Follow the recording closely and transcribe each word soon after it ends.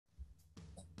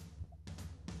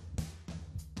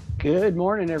Good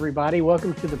morning, everybody.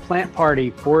 Welcome to the Plant Party,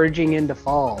 Foraging into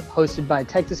Fall, hosted by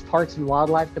Texas Parks and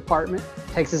Wildlife Department,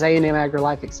 Texas A&M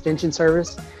AgriLife Extension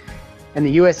Service, and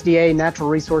the USDA Natural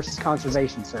Resources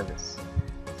Conservation Service.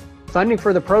 Funding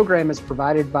for the program is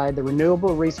provided by the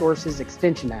Renewable Resources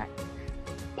Extension Act.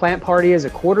 Plant Party is a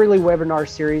quarterly webinar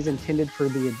series intended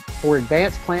for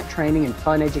advanced plant training and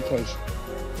fun education.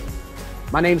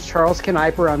 My name is Charles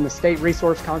Kniper. I'm the State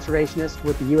Resource Conservationist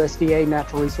with the USDA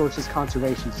Natural Resources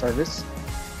Conservation Service.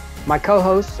 My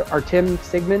co-hosts are Tim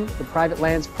Sigmund, the Private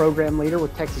Lands Program Leader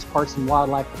with Texas Parks and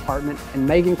Wildlife Department, and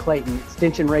Megan Clayton,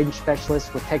 Extension Range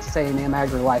Specialist with Texas A&M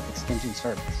AgriLife Extension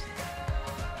Service.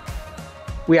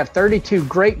 We have 32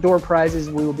 great door prizes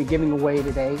we will be giving away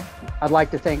today. I'd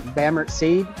like to thank Bamert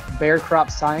Seed, Bear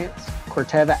Crop Science,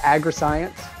 Corteva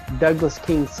Agriscience, Douglas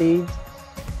King Seeds,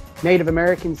 Native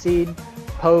American Seed,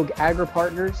 Pogue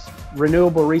Agri-Partners,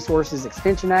 Renewable Resources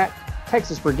Extension Act,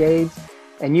 Texas Brigades,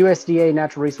 and USDA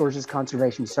Natural Resources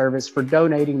Conservation Service for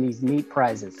donating these neat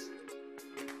prizes.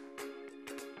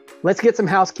 Let's get some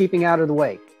housekeeping out of the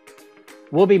way.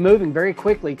 We'll be moving very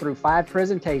quickly through 5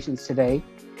 presentations today.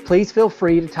 Please feel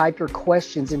free to type your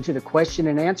questions into the question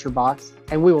and answer box,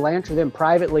 and we will answer them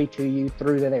privately to you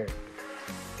through there.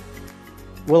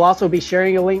 We'll also be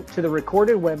sharing a link to the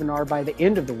recorded webinar by the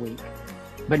end of the week,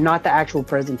 but not the actual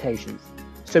presentations.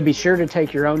 So be sure to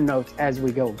take your own notes as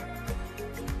we go.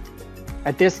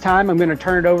 At this time, I'm going to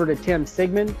turn it over to Tim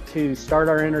Sigmund to start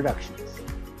our introductions.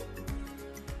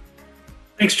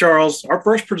 Thanks, Charles. Our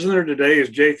first presenter today is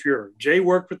Jay Fuhrer. Jay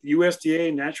worked with the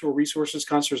USDA Natural Resources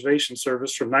Conservation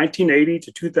Service from 1980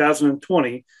 to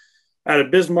 2020 out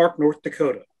of Bismarck, North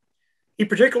Dakota. He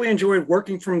particularly enjoyed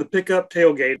working from the pickup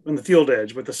tailgate on the field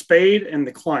edge with a spade and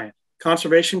the client,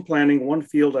 conservation planning one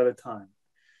field at a time.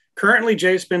 Currently,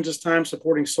 Jay spends his time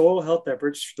supporting soil health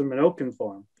efforts for the Menoken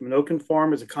Farm. The Menoken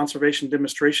Farm is a conservation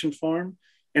demonstration farm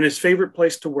and his favorite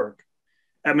place to work.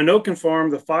 At Menoken Farm,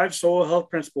 the 5 soil health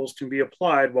principles can be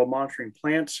applied while monitoring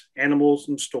plants, animals,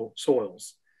 and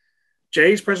soils.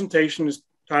 Jay's presentation is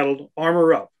titled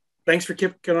Armor Up. Thanks for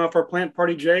kicking off our plant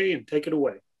party, Jay, and take it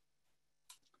away.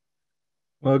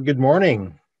 Well, good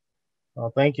morning.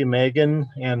 Well, thank you, Megan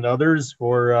and others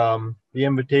for the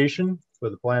invitation for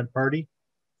the plant party.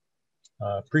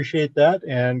 Appreciate that,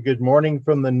 and good morning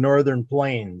from the Northern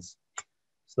Plains.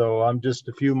 So I'm just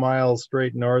a few miles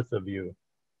straight north of you.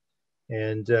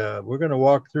 And we're going to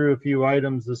walk through a few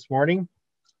items this morning,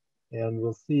 and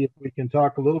we'll see if we can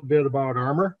talk a little bit about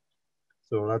armor.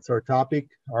 So that's our topic,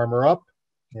 Armor Up.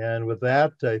 And with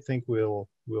that, I think we'll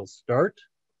start.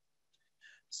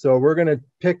 So we're going to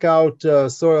pick out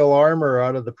soil armor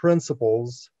out of the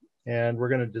principles, and we're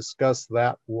going to discuss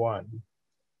that one.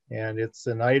 And it's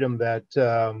an item that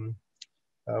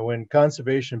when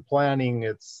conservation planning,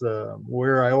 it's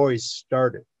where I always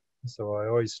start it. So I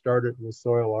always start it with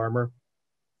soil armor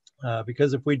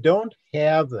because if we don't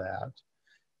have that,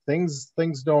 things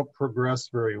don't progress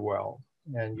very well.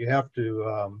 And you have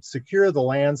to secure the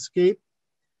landscape.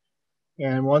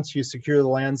 And once you secure the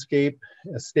landscape,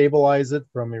 stabilize it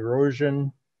from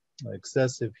erosion,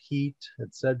 excessive heat,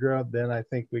 etc., then I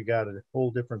think we got a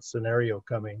whole different scenario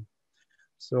coming.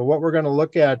 So what we're going to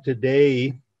look at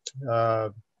today,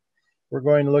 we're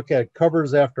going to look at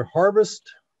covers after harvest,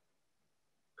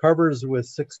 covers with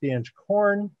 60-inch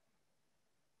corn,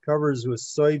 covers with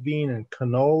soybean and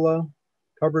canola,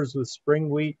 covers with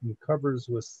spring wheat, and covers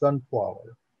with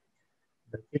sunflower.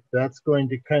 I think that's going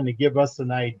to kind of give us an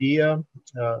idea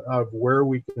of where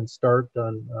we can start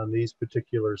on these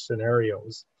particular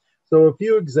scenarios. So a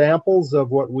few examples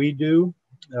of what we do.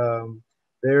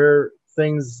 They're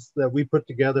things that we put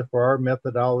together for our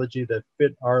methodology that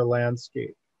fit our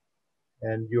landscape.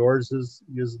 And yours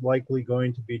is likely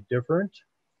going to be different,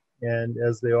 and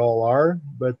as they all are,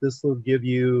 but this will give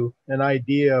you an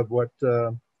idea of what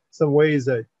some ways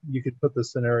that you could put the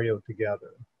scenario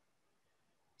together.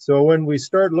 So when we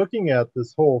start looking at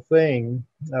this whole thing,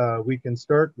 we can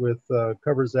start with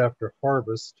covers after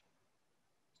harvest.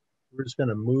 We're just going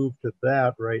to move to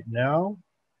that right now.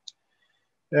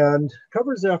 And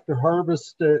covers after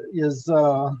harvest is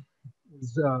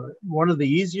one of the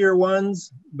easier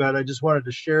ones, but I just wanted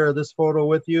to share this photo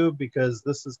with you because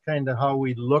this is kind of how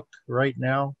we look right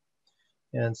now.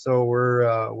 And so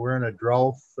we're in a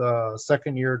drought,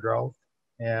 second year drought,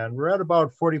 and we're at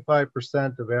about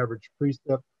 45% of average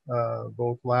precip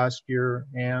both last year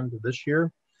and this year.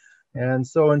 And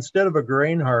so instead of a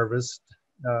grain harvest,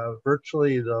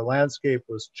 virtually the landscape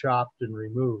was chopped and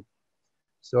removed.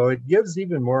 So it gives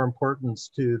even more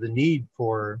importance to the need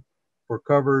for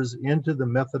covers into the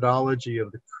methodology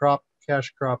of the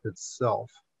cash crop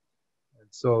itself. And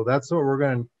so that's what we're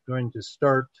going to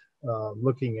start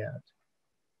looking at.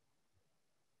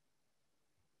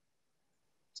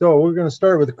 So we're going to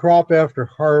start with the crop after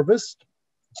harvest.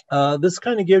 This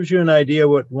kind of gives you an idea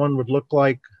what one would look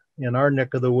like in our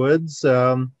neck of the woods.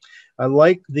 I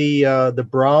like the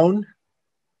brown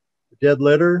dead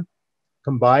litter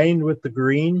combined with the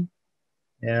green.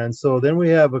 And so then we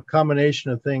have a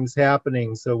combination of things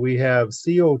happening. So we have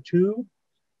CO2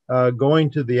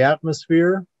 going to the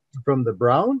atmosphere from the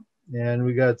brown, and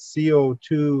we got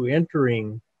CO2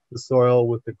 entering the soil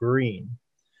with the green.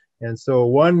 And so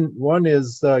one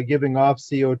is giving off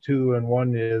CO2 and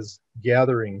one is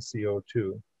gathering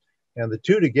CO2. And the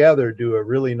two together do a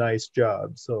really nice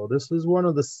job. So this is one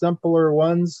of the simpler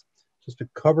ones, just a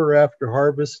cover after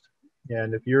harvest.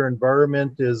 And if your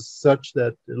environment is such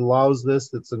that it allows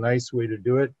this, it's a nice way to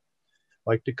do it.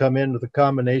 Like to come in with a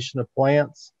combination of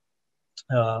plants.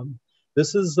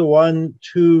 This is the one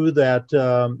too that,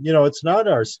 it's not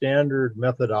our standard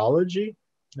methodology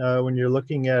when you're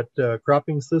looking at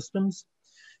cropping systems,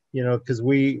 because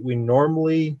we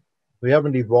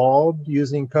haven't evolved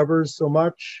using covers so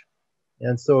much.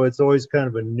 And so it's always kind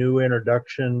of a new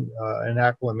introduction and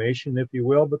acclimation, if you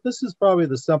will. But this is probably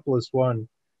the simplest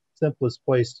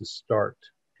place to start,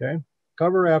 okay?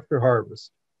 Cover after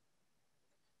harvest.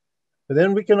 But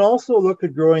then we can also look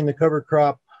at growing the cover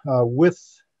crop with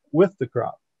the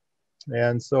crop.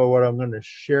 And so what I'm going to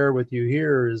share with you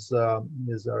here is our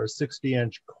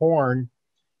 60-inch corn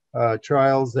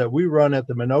trials that we run at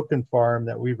the Minokan farm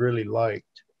that we've really liked.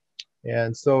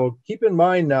 And so keep in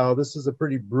mind now, this is a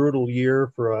pretty brutal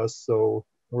year for us. So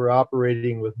we're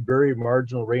operating with very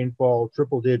marginal rainfall,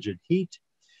 triple-digit heat,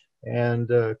 and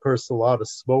of course a lot of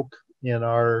smoke in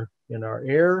our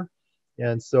air.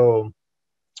 And so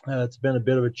it's been a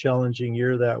bit of a challenging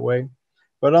year that way.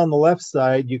 But on the left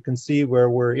side, you can see where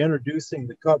we're introducing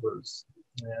the covers.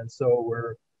 And so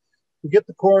we get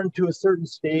the corn to a certain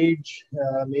stage,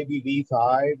 maybe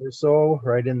V5 or so,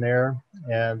 right in there.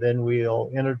 And then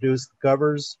we'll introduce the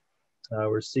covers.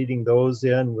 We're seeding those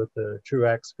in with the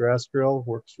Truax grass drill.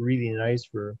 Works really nice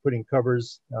for putting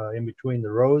covers in between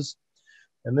the rows.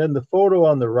 And then the photo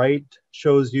on the right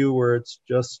shows you where it's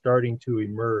just starting to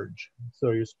emerge.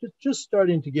 So you're just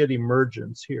starting to get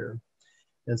emergence here.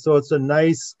 And so it's a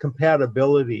nice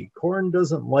compatibility. Corn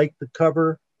doesn't like the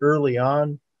cover early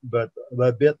on, but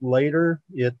a bit later,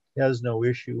 it has no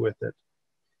issue with it.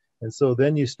 And so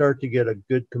then you start to get a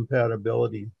good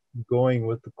compatibility going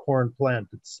with the corn plant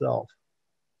itself.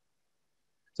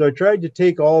 So I tried to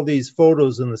take all these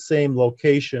photos in the same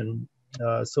location.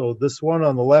 So this one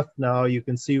on the left now, you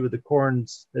can see where the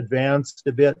corn's advanced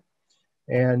a bit,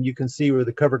 and you can see where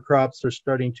the cover crops are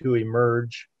starting to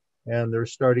emerge. And they're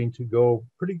starting to go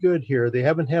pretty good here. They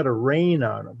haven't had a rain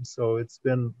on them, so it's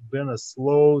been a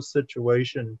slow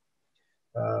situation.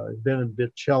 Been a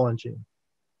bit challenging.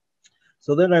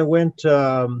 So then I went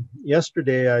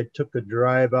yesterday. I took a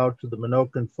drive out to the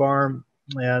Minokan farm,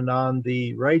 and on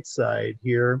the right side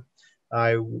here,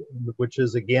 which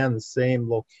is again the same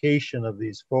location of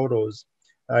these photos,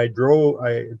 I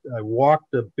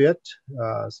walked a bit.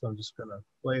 So I'm just going to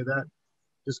play that.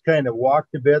 Just kind of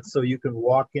walked a bit so you can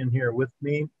walk in here with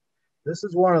me. This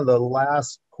is one of the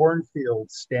last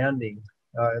cornfields standing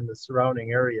in the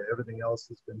surrounding area. Everything else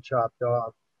has been chopped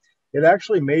off. It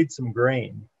actually made some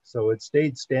grain. So it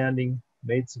stayed standing,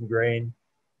 made some grain.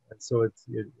 And so it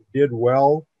did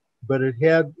well, but it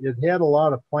had a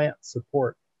lot of plant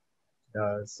support.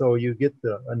 So you get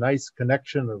a nice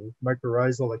connection of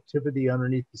mycorrhizal activity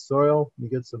underneath the soil. You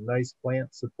get some nice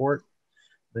plant support.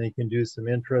 Then you can do some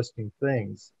interesting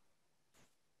things.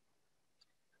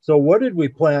 So what did we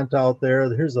plant out there?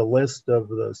 Here's a list of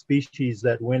the species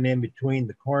that went in between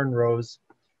the corn rows.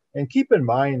 And keep in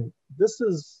mind, this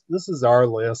is our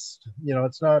list.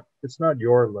 It's not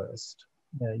your list.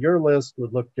 Your list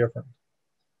would look different.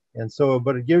 And so,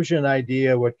 but it gives you an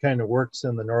idea what kind of works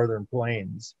in the northern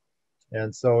plains.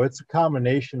 And so it's a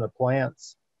combination of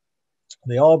plants.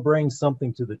 They all bring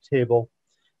something to the table.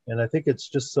 And I think it's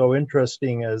just so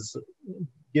interesting as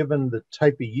given the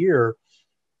type of year,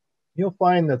 you'll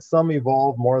find that some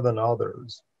evolve more than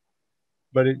others.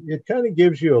 But it kind of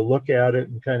gives you a look at it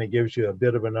and kind of gives you a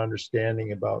bit of an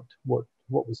understanding about what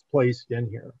was placed in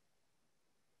here.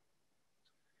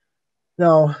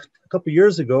 Now, a couple of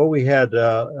years ago, we had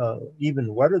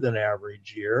even wetter than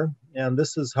average year. And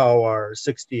this is how our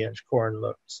 60-inch corn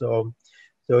looked. So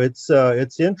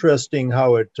it's interesting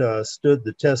how it stood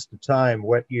the test of time,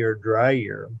 wet year, dry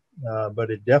year, but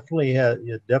it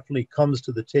definitely comes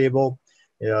to the table.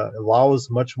 It allows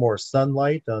much more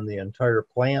sunlight on the entire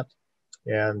plant,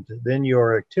 And then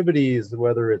your activities,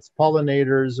 whether it's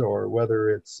pollinators or whether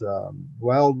it's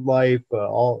wildlife,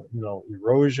 all,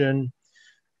 erosion,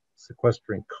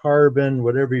 sequestering carbon,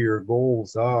 whatever your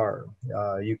goals are,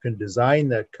 you can design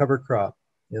that cover crop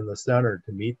in the center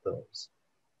to meet those.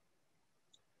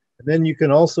 And then you can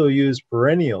also use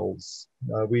perennials.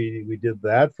 We did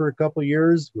that for a couple of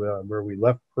years where we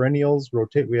left perennials,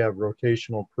 we have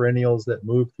rotational perennials that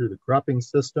move through the cropping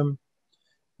system.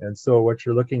 And so what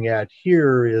you're looking at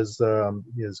here is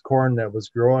corn that was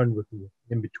growing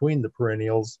in between the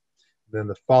perennials. Then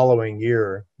the following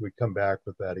year, we come back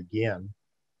with that again.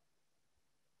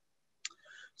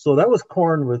 So that was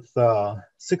corn with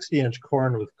 60-inch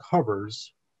corn with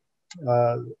covers.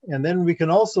 And then we can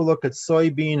also look at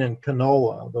soybean and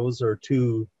canola. Those are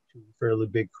two fairly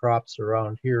big crops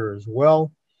around here as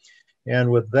well.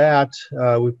 And with that,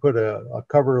 we put a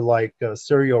cover like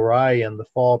cereal rye in the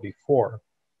fall before.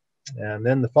 And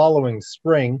then the following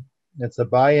spring, it's a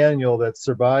biennial that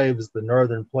survives the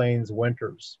northern plains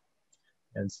winters.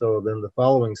 And so then the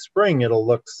following spring, it'll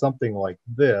look something like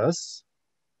this.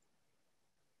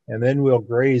 And then we'll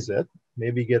graze it,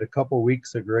 maybe get a couple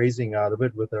weeks of grazing out of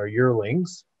it with our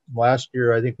yearlings. Last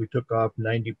year, I think we took off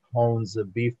 90 pounds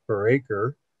of beef per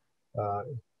acre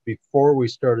before we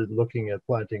started looking at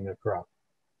planting a crop.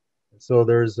 So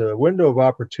there's a window of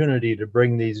opportunity to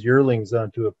bring these yearlings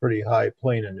onto a pretty high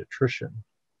plane of nutrition.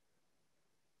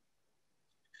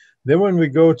 Then when we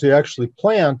go to actually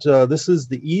plant, this is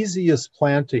the easiest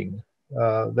planting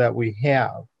that we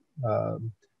have.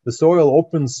 The soil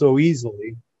opens so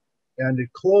easily and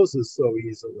it closes so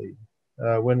easily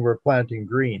when we're planting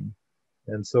green.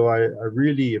 And so I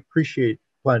really appreciate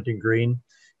planting green.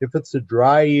 If it's a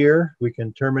dry year, we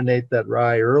can terminate that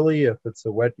rye early. If it's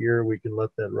a wet year, we can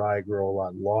let that rye grow a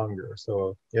lot longer.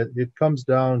 So it comes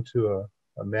down to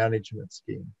a management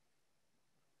scheme.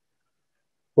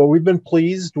 Well, we've been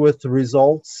pleased with the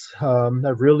results.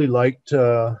 I've really liked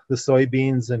the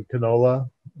soybeans and canola,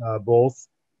 both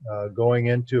going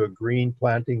into a green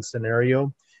planting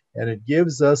scenario. And it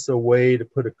gives us a way to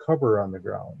put a cover on the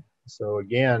ground. So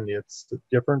again, it's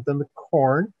different than the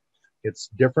corn. It's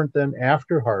different than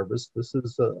after harvest. This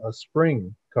is a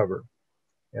spring cover.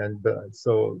 And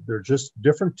so they're just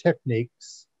different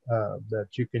techniques that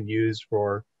you can use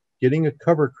for getting a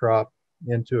cover crop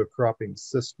into a cropping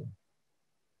system.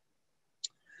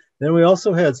 Then we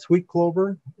also had sweet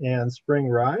clover and spring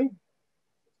rye.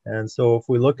 And so if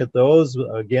we look at those,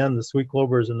 again, the sweet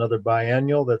clover is another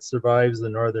biennial that survives the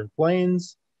northern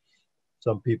plains.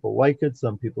 Some people like it,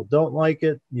 some people don't like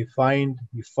it. You find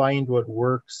what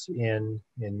works in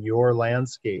your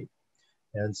landscape.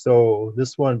 And so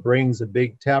this one brings a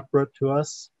big taproot to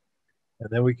us. And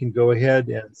then we can go ahead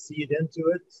and seed into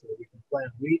it. So we can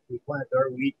plant wheat. We plant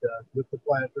our wheat with the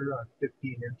planter on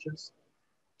 15 inches.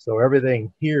 So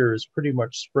everything here is pretty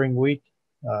much spring wheat.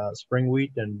 Spring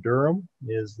wheat and durum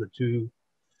is the two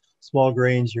small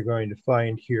grains you're going to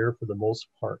find here for the most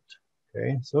part.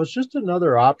 Okay, so it's just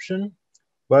another option,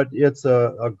 but it's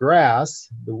a grass,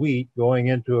 the wheat, going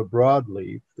into a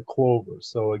broadleaf, the clover.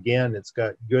 So again, it's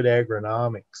got good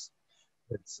agronomics.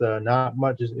 It's not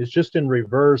much, it's just in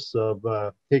reverse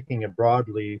of taking a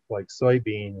broadleaf like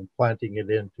soybean and planting it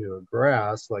into a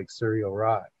grass like cereal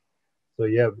rye. So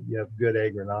you have good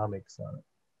agronomics on it.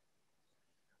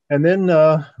 And then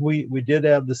we did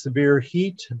have the severe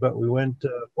heat, but we went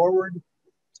forward,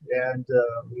 and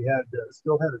we had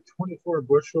still had a 24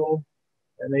 bushel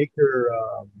an acre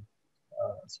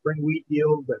spring wheat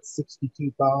yield. That's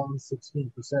 62 pounds,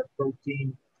 16%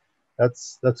 protein.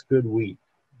 That's good wheat.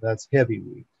 That's heavy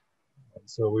wheat. And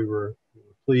so we were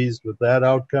pleased with that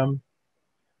outcome.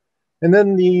 And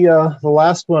then the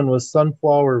last one was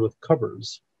sunflower with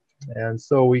covers. And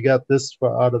so we got this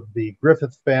out of the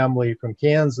Griffith family from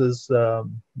Kansas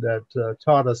that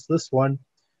taught us this one.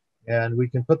 And we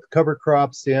can put the cover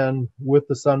crops in with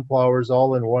the sunflowers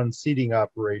all in one seeding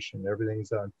operation.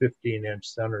 Everything's on 15-inch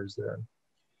centers there.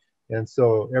 And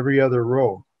so every other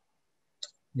row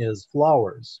is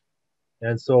flowers.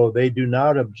 And so they do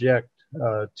not object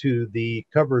to the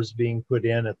covers being put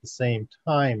in at the same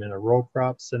time in a row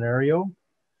crop scenario.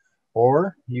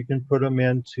 Or you can put them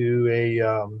into a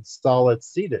solid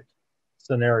seeded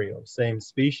scenario, same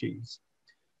species.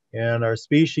 And our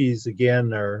species,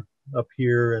 again, are up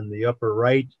here in the upper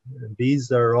right. And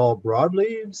these are all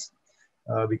broadleaves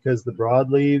because the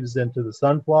broadleaves into the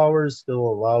sunflowers still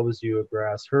allows you a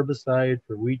grass herbicide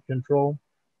for weed control.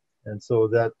 And so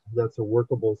that's a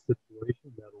workable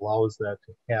situation that allows that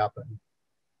to happen.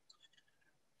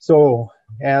 So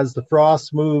as the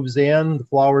frost moves in, the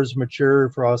flowers mature,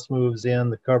 frost moves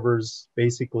in, the covers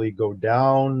basically go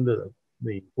down, the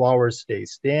the flowers stay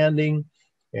standing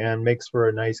and makes for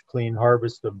a nice clean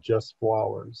harvest of just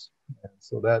flowers. And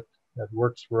so that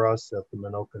works for us at the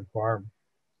Minokan farm.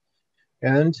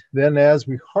 And then as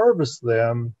we harvest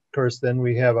them, of course, then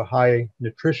we have a high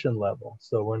nutrition level.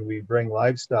 So when we bring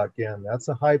livestock in, that's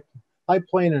a high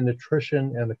plane of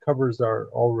nutrition, and the covers are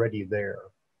already there.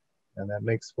 And that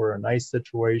makes for a nice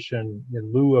situation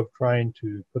in lieu of trying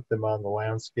to put them on the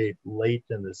landscape late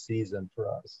in the season for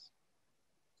us.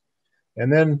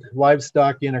 And then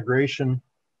livestock integration,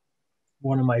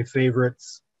 one of my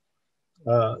favorites.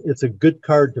 It's a good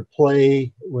card to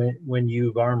play when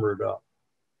you've armored up.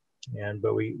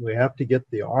 But we have to get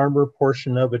the armor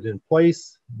portion of it in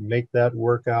place, make that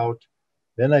work out.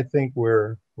 Then I think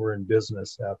we're in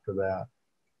business after that.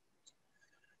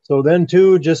 So then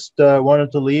too, just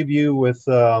wanted to leave you with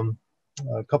a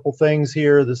couple things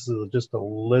here. This is just a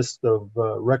list of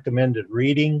recommended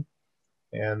reading.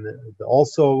 And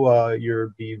also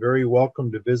you'll be very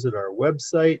welcome to visit our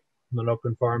website,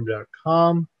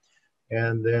 minokanfarm.com.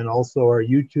 And then also our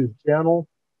YouTube channel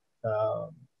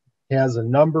has a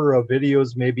number of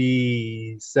videos,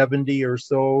 maybe 70 or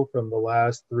so from the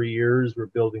last 3 years. We're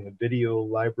building a video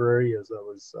library, as I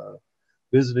was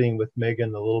visiting with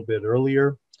Megan a little bit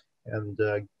earlier, and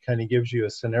kind of gives you a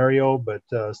scenario, but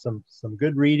some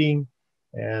good reading.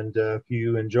 And if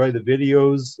you enjoy the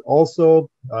videos, also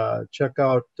check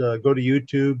out, go to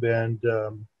YouTube and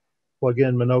plug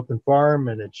in Minokan Farm,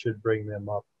 and it should bring them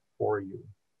up for you.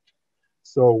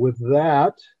 So with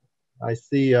that, I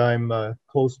see I'm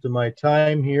close to my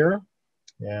time here,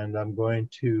 and I'm going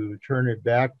to turn it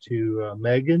back to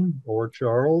Megan or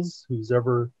Charles,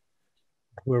 whoever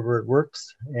it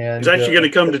works. And it's actually going to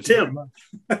come to Tim.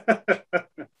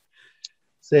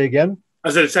 Say again? I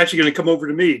said it's actually going to come over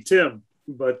to me, Tim.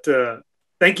 But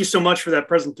thank you so much for that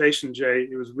presentation, Jay.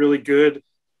 It was really good,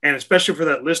 and especially for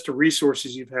that list of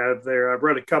resources you've had there. I've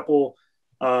read a couple.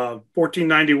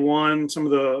 1491, some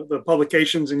of the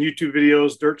publications and YouTube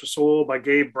videos, Dirt to Soil by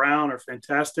Gabe Brown, are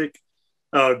fantastic.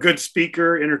 Good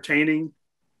speaker, entertaining,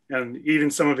 and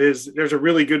even some of there's a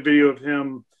really good video of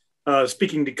him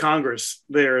speaking to Congress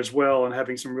there as well, and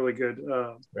having some really good,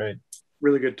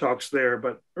 really good talks there.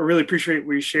 But I really appreciate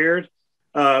what you shared.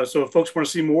 So if folks want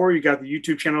to see more, you got the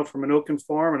YouTube channel for Minokan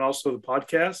Farm and also the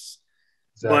podcasts.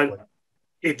 Exactly. But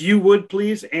if you would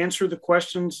please answer the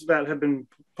questions that have been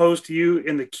posed to you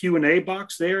in the Q&A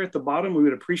box there at the bottom, we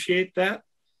would appreciate that.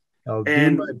 I'll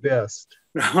do my best.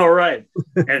 All right.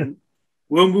 And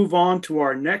we'll move on to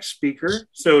our next speaker.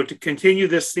 So to continue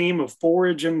this theme of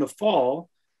forage in the fall,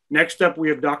 next up we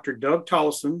have Dr. Doug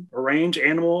Tollison, a range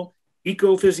animal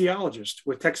ecophysiologist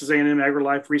with Texas A&M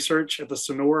AgriLife Research at the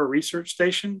Sonora Research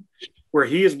Station, where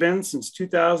he has been since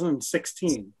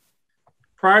 2016.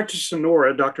 Prior to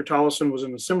Sonora, Dr. Tollison was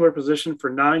in a similar position for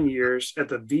 9 years at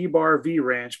the V-Bar V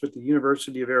Ranch with the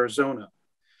University of Arizona.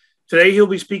 Today, he'll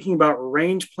be speaking about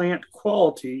range plant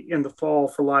quality in the fall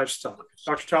for livestock.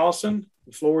 Dr. Tollison,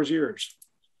 the floor is yours.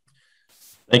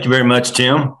 Thank you very much,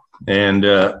 Tim. And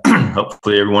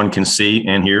hopefully everyone can see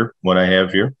and hear what I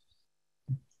have here.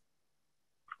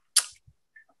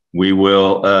 We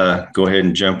will go ahead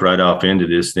and jump right off into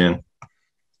this then.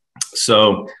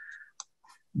 So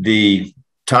the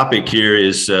topic here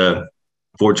is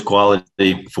forage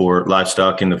quality for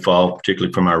livestock in the fall,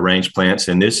 particularly from our range plants.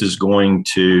 And this is going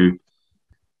to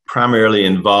primarily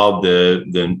involve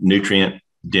the nutrient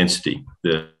density,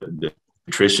 the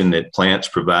nutrition that plants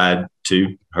provide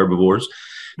to herbivores.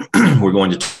 We're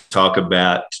going to talk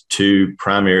about two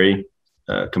primary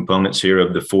components here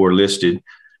of the four listed: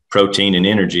 protein and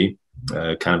energy,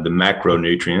 kind of the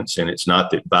macronutrients. And it's not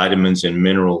that vitamins and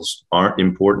minerals aren't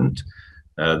important.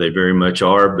 They very much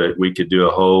are, but we could do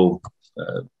a whole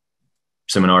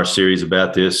seminar series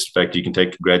about this. In fact, you can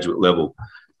take graduate level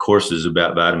courses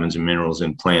about vitamins and minerals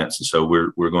in plants. And so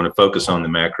we're going to focus on the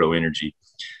macro energy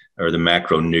or the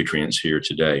macronutrients here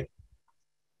today.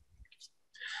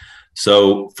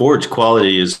 So forage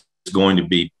quality is going to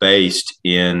be based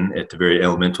in, at the very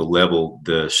elemental level,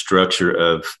 the structure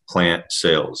of plant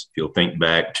cells. If you'll think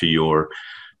back to your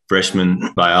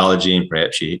freshman biology, and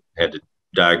perhaps you had to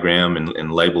diagram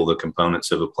and label the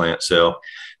components of a plant cell,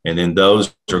 and then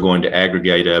those are going to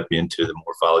aggregate up into the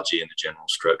morphology and the general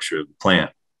structure of the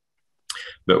plant.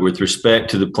 But with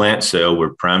respect to the plant cell,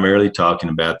 we're primarily talking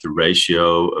about the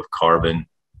ratio of carbon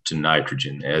to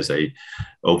nitrogen as a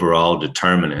overall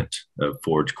determinant of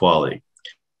forage quality.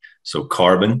 So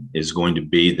carbon is going to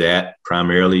be that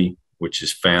primarily which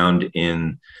is found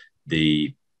in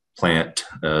the plant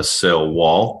cell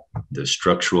wall, the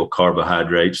structural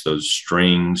carbohydrates, those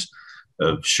strings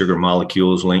of sugar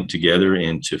molecules linked together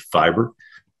into fiber.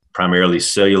 primarily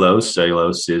cellulose.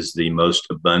 Cellulose is the most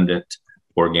abundant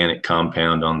organic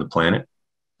compound on the planet.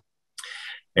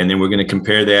 And then we're going to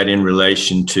compare that in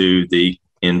relation to the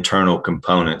internal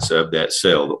components of that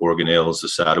cell, the organelles, the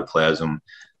cytoplasm,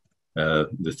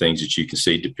 the things that you can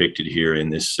see depicted here in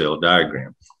this cell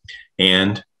diagram.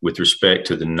 And with respect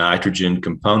to the nitrogen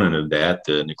component of that,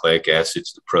 the nucleic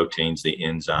acids, the proteins, the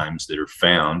enzymes that are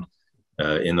found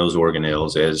in those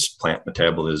organelles as plant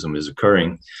metabolism is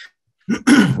occurring,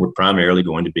 we're primarily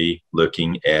going to be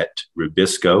looking at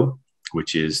rubisco,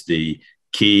 which is the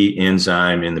key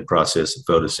enzyme in the process of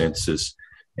photosynthesis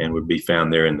and would be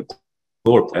found there in the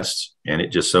chloroplasts. And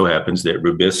it just so happens that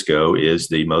rubisco is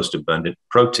the most abundant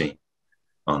protein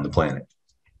on the planet.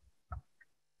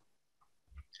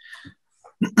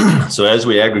 So as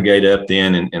we aggregate up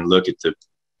then and look at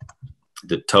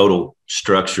the total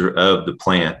structure of the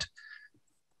plant,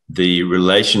 the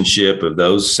relationship of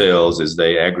those cells as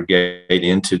they aggregate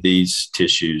into these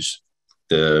tissues,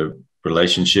 the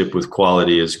relationship with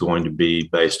quality is going to be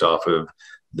based off of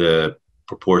the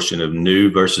proportion of new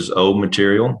versus old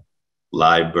material,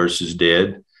 live versus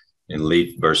dead, and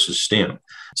leaf versus stem.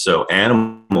 So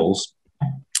animals,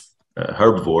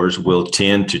 herbivores, will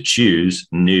tend to choose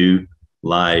new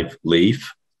live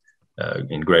leaf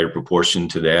in greater proportion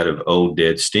to that of old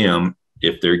dead stem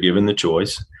if they're given the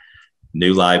choice.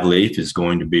 New live leaf is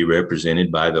going to be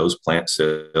represented by those plant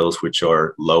cells which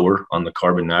are lower on the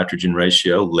carbon-nitrogen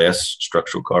ratio, less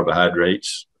structural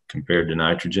carbohydrates compared to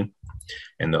nitrogen.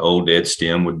 And the old dead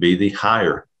stem would be the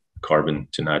higher carbon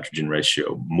to nitrogen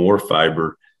ratio, more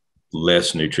fiber,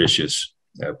 less nutritious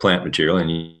plant material. And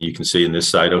you can see in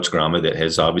this cytoscrama that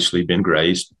has obviously been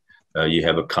grazed, you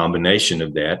have a combination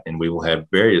of that, and we will have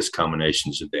various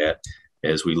combinations of that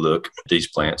as we look at these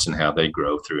plants and how they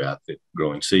grow throughout the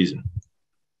growing season.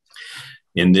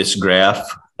 In this graph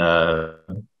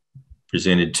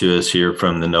presented to us here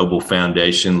from the Noble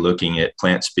Foundation, looking at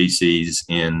plant species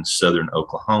in southern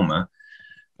Oklahoma,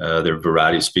 there are a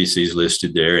variety of species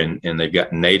listed there, and they've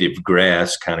got native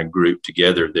grass kind of grouped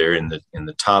together there in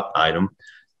the top item.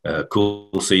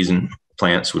 Cool season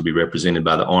plants would be represented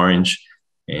by the orange,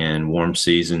 and warm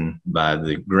season by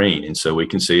the green. And so we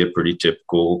can see a pretty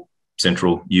typical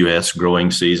central U.S. growing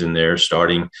season there,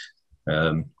 starting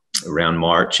around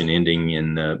March and ending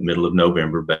in the middle of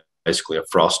November, basically a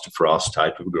frost to frost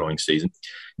type of growing season.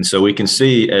 And so we can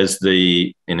see as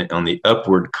on the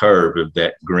upward curve of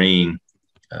that green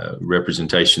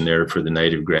representation there for the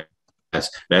native grass,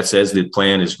 that's as the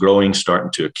plant is growing,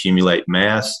 starting to accumulate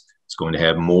mass. It's going to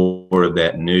have more of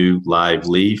that new live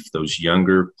leaf, those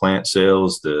younger plant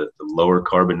cells, the lower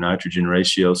carbon nitrogen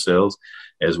ratio cells.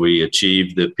 As we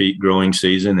achieve the peak growing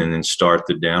season and then start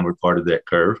the downward part of that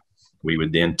curve, we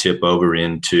would then tip over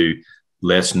into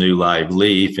less new live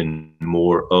leaf and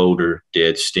more older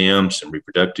dead stems and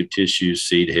reproductive tissues,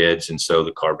 seed heads. And so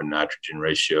the carbon nitrogen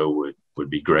ratio would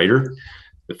be greater.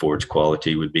 The forage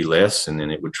quality would be less, and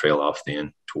then it would trail off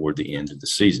then toward the end of the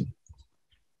season.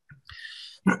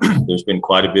 There's been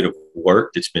quite a bit of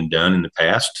work that's been done in the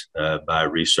past by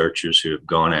researchers who have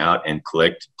gone out and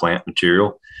collected plant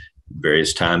material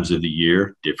various times of the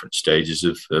year, different stages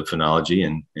of phenology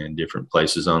and different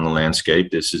places on the landscape.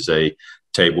 This is a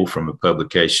table from a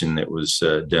publication that was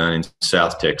done in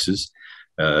South Texas.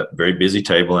 Very busy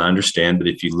table, I understand, but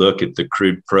if you look at the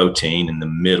crude protein in the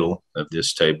middle of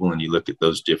this table and you look at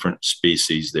those different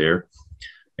species there,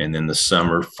 and then the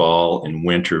summer, fall, and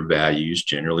winter values,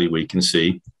 generally we can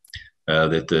see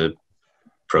that the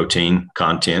protein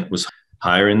content was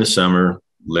higher in the summer,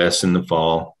 less in the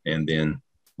fall, and then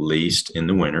least in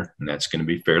the winter. And that's going to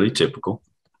be fairly typical.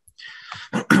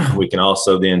 We can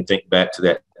also then think back to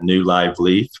that new live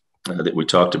leaf that we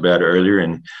talked about earlier.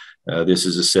 And this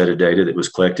is a set of data that was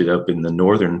collected up in the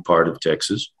northern part of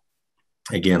Texas.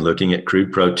 Again, looking at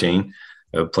crude protein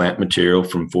of plant material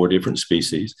from 4 different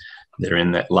species. They're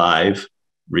in that live,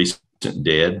 recent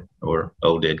dead, or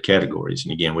old dead categories.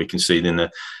 And again, we can see in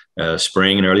the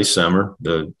spring and early summer,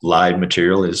 the live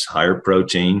material is higher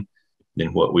protein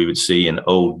than what we would see in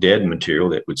old dead material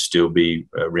that would still be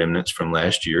remnants from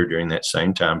last year during that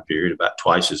same time period, about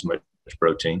twice as much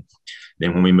protein.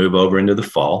 Then when we move over into the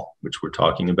fall, which we're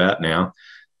talking about now,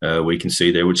 we can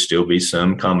see there would still be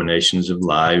some combinations of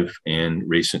live and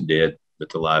recent dead, but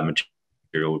the live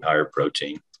material with higher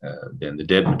protein than the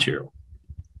dead material.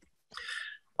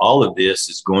 All of this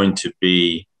is going to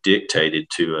be dictated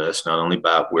to us not only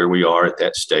by where we are at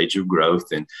that stage of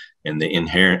growth and the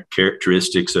inherent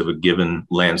characteristics of a given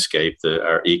landscape,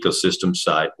 our ecosystem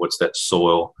site, what's that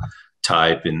soil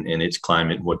type and its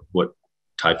climate, what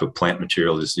type of plant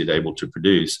material is it able to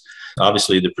produce.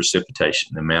 Obviously, the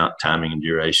precipitation, the amount, timing, and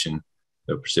duration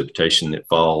of precipitation that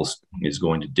falls is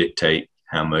going to dictate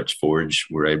how much forage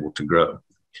we're able to grow.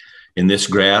 In this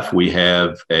graph, we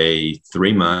have a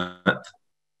 3-month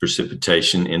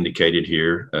precipitation indicated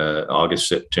here, August,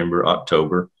 September,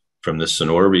 October, from the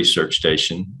Sonora Research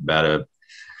Station, about a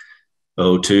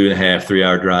 2.5,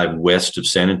 3-hour drive west of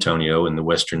San Antonio in the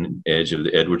western edge of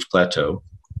the Edwards Plateau.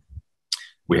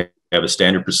 We have a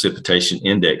standard precipitation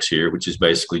index here, which is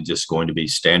basically just going to be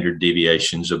standard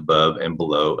deviations above and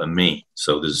below a mean.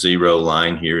 So the 0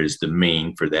 line here is the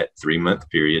mean for that 3-month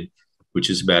period, which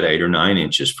is about 8 or 9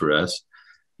 inches for us.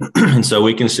 And so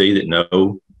we can see that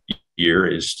no year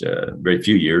is, very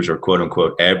few years are quote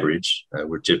unquote average.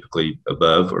 We're typically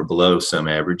above or below some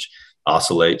average,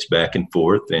 oscillates back and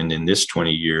forth. And in this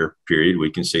 20-year period, we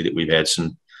can see that we've had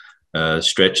some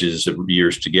stretches of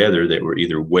years together that were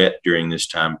either wet during this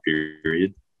time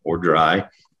period or dry.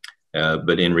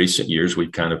 But in recent years,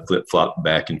 we've kind of flip-flopped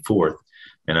back and forth.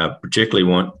 And I particularly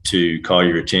want to call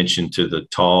your attention to the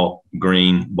tall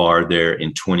green bar there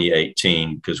in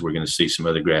 2018, because we're going to see some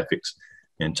other graphics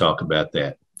and talk about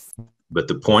that. But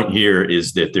the point here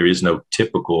is that there is no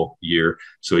typical year.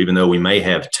 So even though we may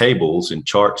have tables and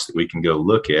charts that we can go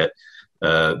look at,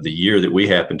 the year that we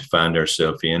happen to find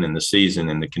ourselves in and the season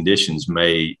and the conditions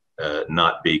may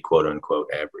not be quote unquote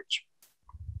average.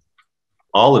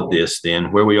 All of this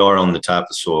then, where we are on the type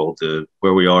of soil,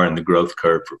 where we are in the growth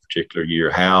curve for a particular year,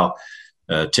 how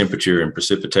temperature and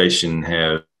precipitation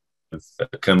have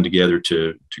come together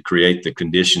to create the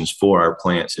conditions for our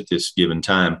plants at this given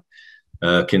time,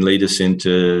 can lead us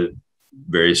into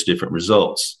various different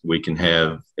results. We can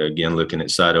have, again, looking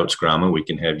at side oats grama, we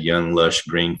can have young, lush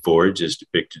green forage as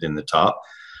depicted in the top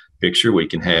picture. We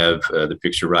can have the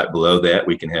picture right below that.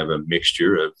 We can have a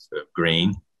mixture of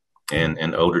green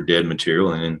and older dead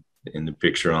material. And in the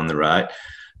picture on the right,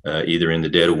 either in the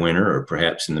dead of winter or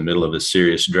perhaps in the middle of a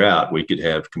serious drought, we could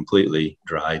have completely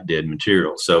dry, dead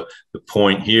material. So the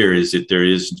point here is that there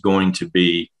is going to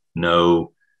be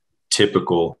no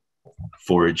typical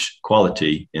forage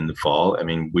quality in the fall. I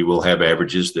mean, we will have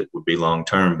averages that would be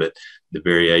long-term, but the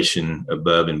variation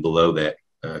above and below that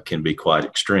can be quite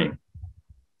extreme.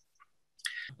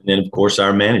 And then, of course,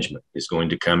 our management is going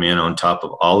to come in on top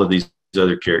of all of these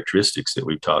other characteristics that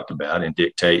we've talked about and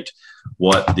dictate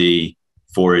what the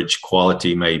forage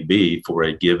quality may be for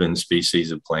a given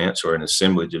species of plants or an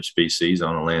assemblage of species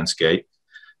on a landscape.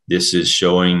 This is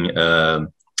showing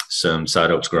some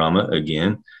side oats grama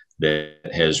again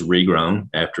that has regrown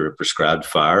after a prescribed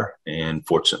fire, and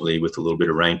fortunately with a little bit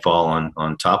of rainfall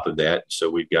on top of that. So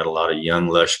we've got a lot of young,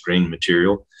 lush green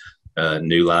material,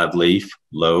 new live leaf,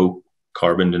 low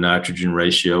carbon to nitrogen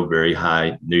ratio, very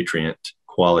high nutrient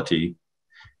quality.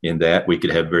 In that, we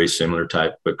could have very similar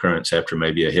type of occurrence after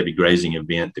maybe a heavy grazing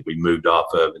event that we moved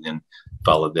off of and then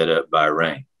followed that up by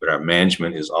rain. But our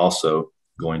management is also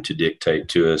going to dictate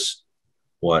to us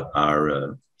what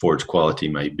our forage quality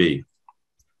may be.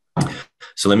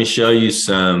 So let me show you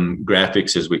some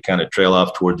graphics as we kind of trail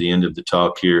off toward the end of the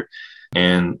talk here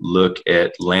and look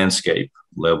at landscape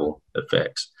level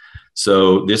effects.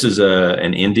 So this is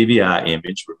an NDVI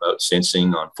image, remote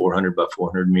sensing on 400 by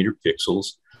 400 meter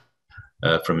pixels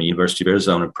from a University of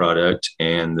Arizona product,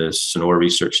 and the Sonora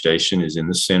Research Station is in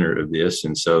the center of this.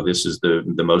 And so this is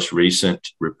the most recent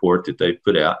report that they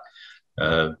put out,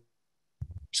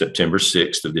 September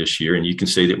 6th of this year. And you can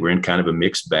see that we're in kind of a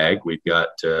mixed bag. We've got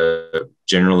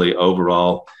generally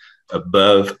overall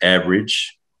above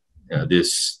average.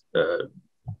 This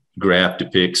graph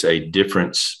depicts a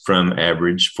difference from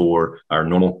average for our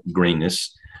normal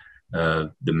greenness,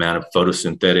 the amount of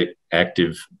photosynthetic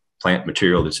active plant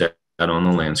material that's out on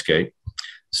the landscape.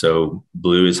 So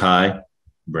blue is high,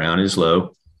 brown is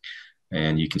low,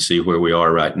 and you can see where we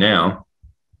are right now.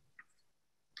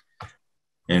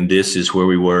 And this is where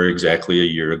we were exactly a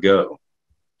year ago.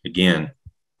 Again,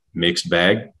 mixed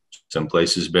bag, some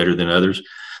places better than others,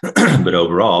 but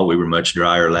overall we were much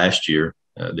drier last year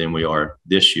than we are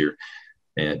this year,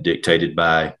 dictated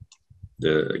by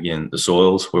the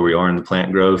soils, where we are in the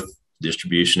plant growth,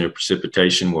 distribution of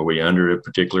precipitation, were we under a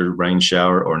particular rain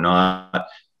shower or not,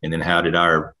 and then how did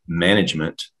our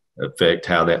management affect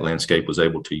how that landscape was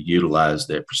able to utilize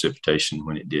that precipitation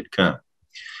when it did come.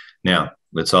 Now,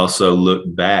 let's also look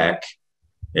back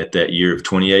at that year of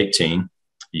 2018.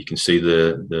 You can see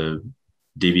the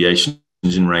deviations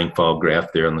in rainfall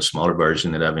graph there on the smaller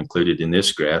version that I've included in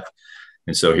this graph.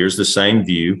 And so here's the same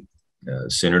view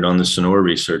centered on the Sonora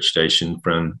Research Station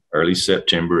from early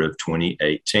September of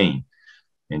 2018.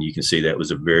 And you can see that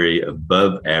was a very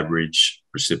above average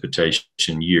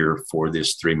precipitation year for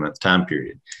this 3-month time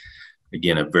period.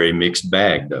 Again, a very mixed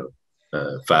bag though.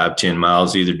 5-10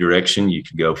 miles either direction. You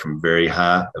could go from very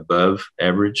high above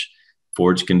average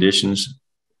forage conditions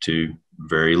to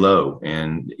very low,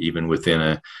 and even within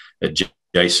a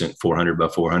adjacent 400 by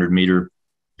 400 meter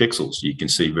pixels, you can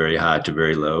see very high to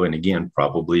very low, and again,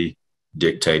 probably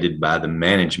dictated by the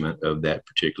management of that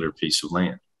particular piece of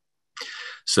land.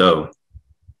 So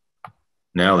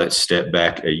now let's step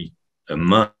back a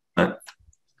month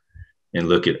and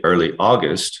look at early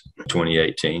August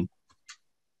 2018.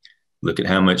 Look at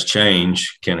how much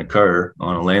change can occur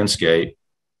on a landscape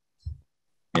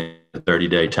in a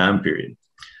 30-day time period.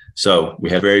 So we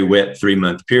had a very wet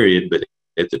 3-month period, but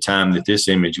at the time that this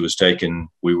image was taken,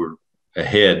 we were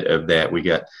ahead of that. We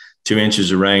got 2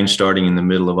 inches of rain starting in the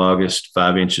middle of August,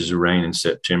 5 inches of rain in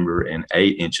September, and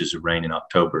 8 inches of rain in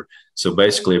October. So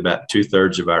basically about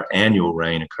 2/3 of our annual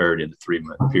rain occurred in the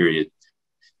 3-month period,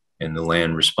 and the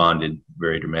land responded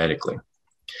very dramatically.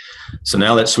 So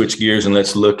now let's switch gears and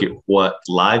let's look at what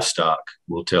livestock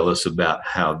will tell us about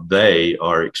how they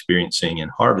are experiencing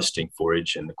and harvesting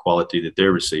forage and the quality that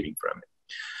they're receiving from it.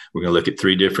 We're going to look at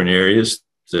 3 different areas: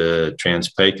 the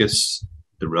Trans-Pecos,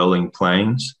 the Rolling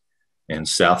Plains, and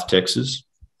South Texas.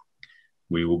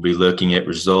 We will be looking at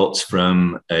results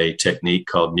from a technique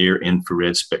called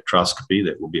near-infrared spectroscopy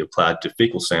that will be applied to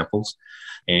fecal samples.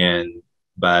 And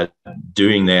by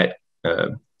doing that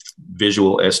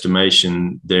visual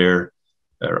estimation there,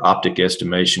 or optic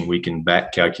estimation, we can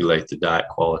back calculate the diet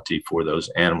quality for those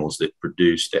animals that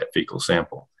produce that fecal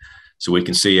sample. So we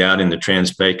can see out in the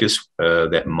Trans-Pecos,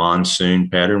 that monsoon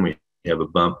pattern. We have a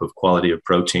bump of quality of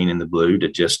protein in the blue,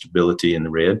 digestibility in the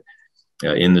red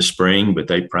in the spring, but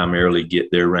they primarily get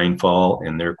their rainfall,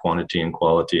 and their quantity and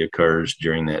quality occurs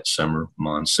during that summer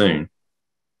monsoon.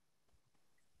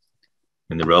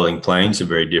 In the Rolling Plains, a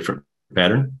very different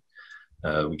pattern.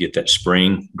 We get that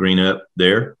spring green up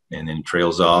there and then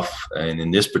trails off. And in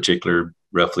this particular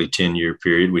roughly 10-year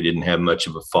period, we didn't have much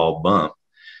of a fall bump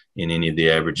in any of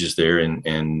the averages there,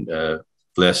 and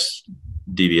less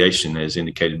deviation as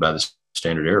indicated by the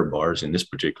standard error bars in this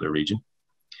particular region.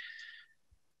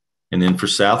 And then for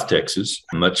South Texas,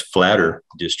 a much flatter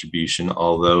distribution,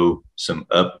 although some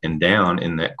up and down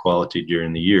in that quality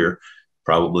during the year,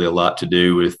 probably a lot to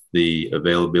do with the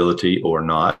availability or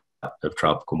not of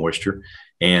tropical moisture,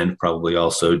 and probably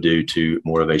also due to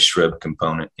more of a shrub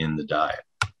component in the diet.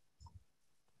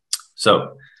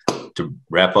 So to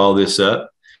wrap all this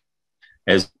up,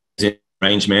 as in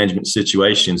range management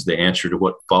situations, the answer to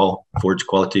what fall forage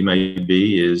quality may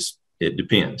be is it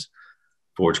depends.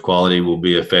 Forage quality will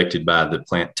be affected by the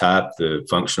plant type, the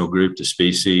functional group, the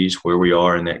species, where we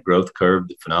are in that growth curve,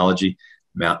 the phenology,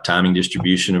 timing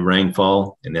distribution of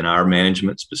rainfall, and then our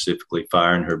management, specifically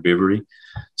fire and herbivory.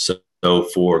 So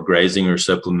for grazing or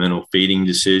supplemental feeding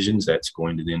decisions, that's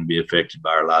going to then be affected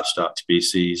by our livestock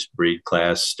species, breed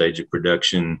class, stage of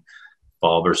production,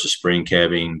 fall versus spring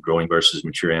calving, growing versus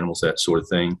mature animals, that sort of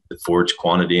thing. The forage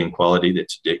quantity and quality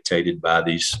that's dictated by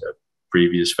these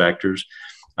previous factors.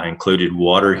 I included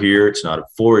water here. It's not a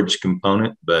forage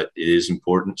component, but it is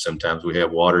important. Sometimes we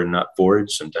have water and not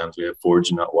forage. Sometimes we have forage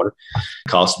and not water.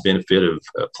 Cost benefit of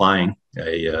applying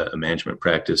a management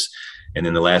practice. And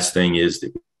then the last thing is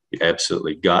that we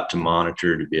absolutely got to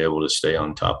monitor to be able to stay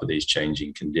on top of these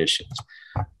changing conditions.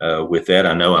 With that,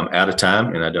 I know I'm out of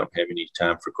time and I don't have any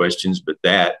time for questions, but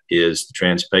that is the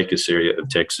Trans-Pecos area of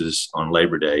Texas on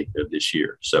Labor Day of this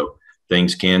year. So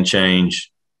things can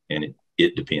change, and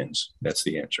it depends. That's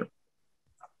the answer.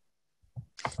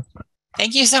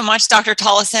 Thank you so much, Dr.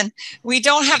 Tollison. We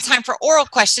don't have time for oral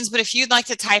questions, but if you'd like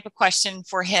to type a question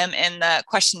for him in the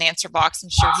question and answer box, I'm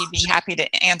sure he'd be happy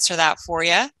to answer that for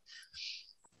you.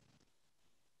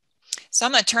 So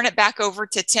I'm going to turn it back over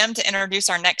to Tim to introduce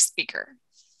our next speaker.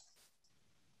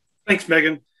 Thanks,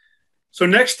 Megan. So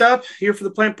next up here for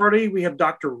the plant party, we have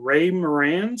Dr. Ray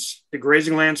Morans, the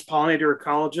grazing lands pollinator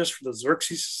ecologist for the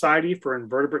Xerces Society for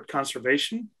Invertebrate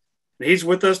Conservation. And he's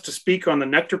with us to speak on the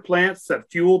nectar plants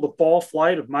that fuel the fall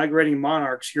flight of migrating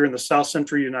monarchs here in the South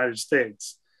Central United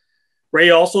States. Ray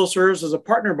also serves as a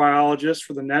partner biologist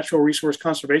for the Natural Resource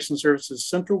Conservation Service's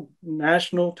Central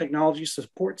National Technology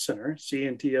Support Center,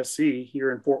 CNTSC,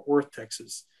 here in Fort Worth,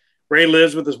 Texas. Ray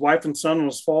lives with his wife and son on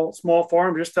a small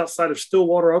farm just outside of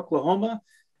Stillwater, Oklahoma,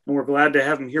 and we're glad to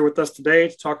have him here with us today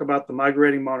to talk about the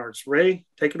migrating monarchs. Ray,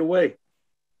 take it away.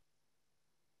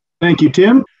 Thank you,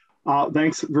 Tim.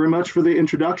 Thanks very much for the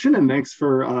introduction, and thanks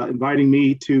for inviting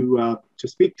me to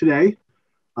speak today.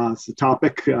 It's a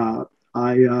topic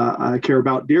I care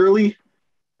about dearly,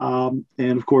 and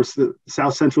of course, the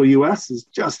South Central U.S. is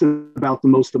just about the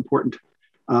most important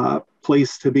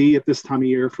place to be at this time of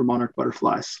year for monarch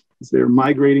butterflies, as they're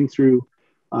migrating through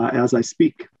as I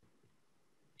speak.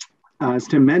 As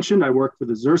Tim mentioned, I work for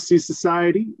the Xerces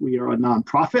Society. We are a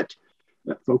nonprofit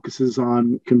that focuses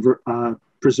on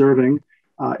preserving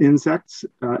insects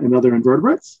and other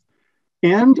invertebrates.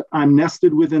 And I'm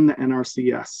nested within the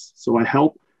NRCS. So I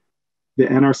help the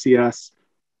NRCS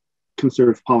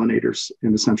conserve pollinators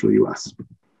in the central US.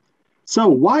 So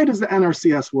why does the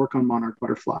NRCS work on monarch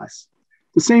butterflies?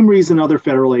 The same reason other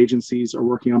federal agencies are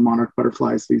working on monarch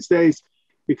butterflies these days,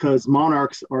 because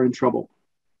monarchs are in trouble.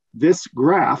 This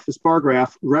graph, this bar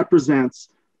graph, represents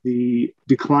the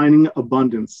declining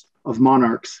abundance of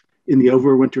monarchs in the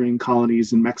overwintering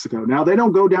colonies in Mexico. Now, they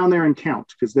don't go down there and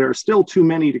count because there are still too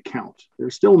many to count.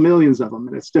 There's still millions of them,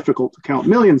 and it's difficult to count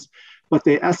millions, but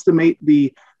they estimate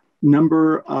the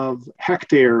number of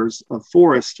hectares of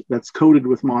forest that's coated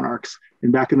with monarchs.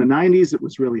 And back in the 90s, it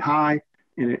was really high,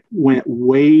 and it went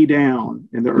way down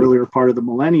in the earlier part of the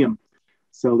millennium.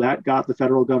 So that got the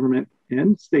federal government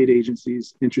and state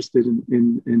agencies interested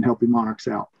in helping monarchs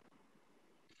out.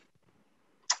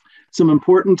 Some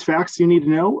important facts you need to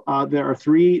know. There are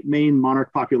 3 main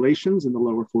monarch populations in the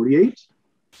lower 48.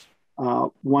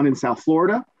 One in South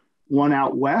Florida, one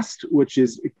out west, which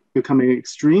is becoming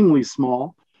extremely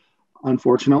small,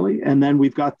 unfortunately. And then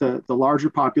we've got the larger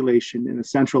population in the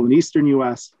central and eastern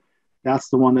US. That's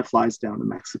the one that flies down to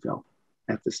Mexico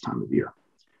at this time of year.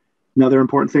 Another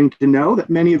important thing to know that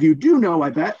many of you do know, I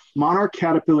bet, monarch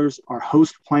caterpillars are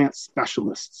host plant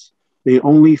specialists. They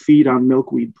only feed on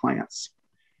milkweed plants.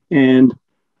 And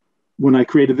when I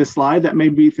created this slide, that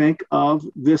made me think of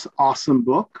this awesome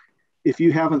book. If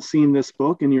you haven't seen this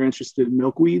book and you're interested in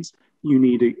milkweeds, you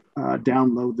need to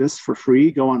download this for free.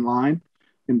 Go online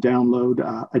and download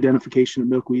Identification of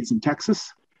Milkweeds in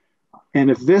Texas.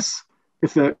 And if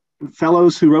the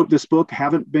fellows who wrote this book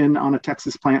haven't been on a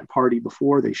Texas plant party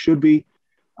before, they should be.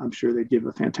 I'm sure they'd give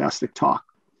a fantastic talk.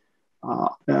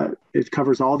 It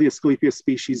covers all the Asclepias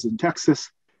species in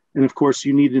Texas. And of course,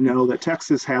 you need to know that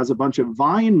Texas has a bunch of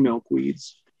vine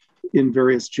milkweeds in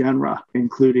various genera,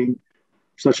 including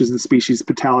such as the species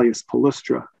Petalius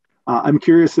palustra. I'm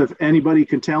curious if anybody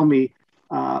can tell me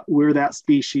where that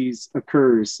species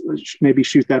occurs. Maybe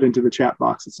shoot that into the chat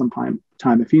box at some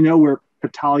time if you know where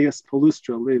Petalius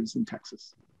palustra lives in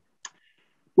Texas.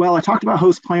 Well, I talked about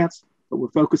host plants, but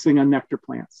we're focusing on nectar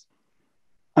plants.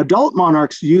 Adult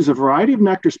monarchs use a variety of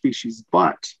nectar species,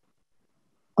 but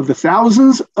of the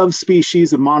thousands of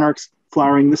species of monarchs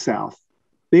flowering the south,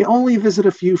 they only visit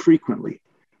a few frequently.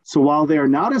 So while they are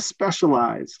not as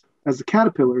specialized as the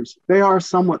caterpillars, they are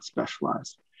somewhat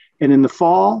specialized. And in the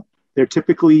fall, they're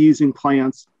typically using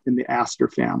plants in the aster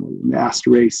family, in the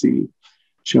Asteraceae,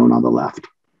 shown on the left.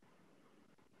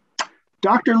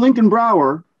 Dr. Lincoln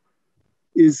Brower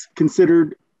is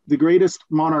considered the greatest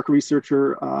monarch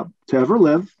researcher to ever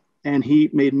live, and he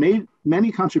made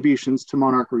many contributions to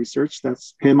monarch research.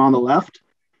 That's him on the left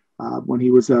when he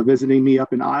was visiting me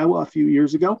up in Iowa a few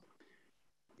years ago.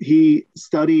 He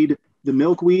studied the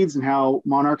milkweeds and how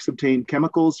monarchs obtain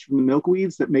chemicals from the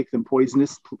milkweeds that make them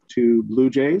poisonous to blue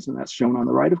jays, and that's shown on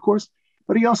the right, of course.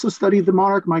 But he also studied the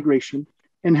monarch migration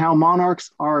and how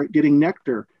monarchs are getting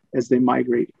nectar as they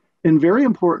migrate. And very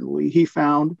importantly, he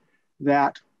found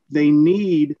that they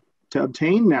need to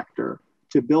obtain nectar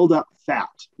to build up fat.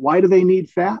 Why do they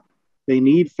need fat? They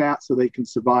need fat so they can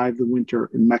survive the winter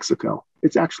in Mexico.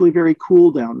 It's actually very cool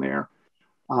down there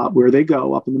where they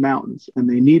go up in the mountains, and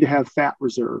they need to have fat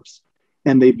reserves.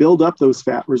 And they build up those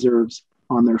fat reserves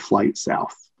on their flight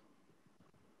south.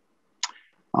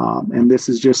 And this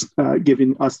is just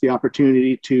giving us the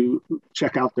opportunity to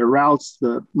check out their routes.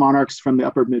 The monarchs from the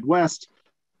upper Midwest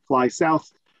fly south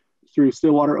through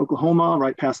Stillwater, Oklahoma,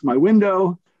 right past my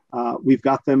window. We've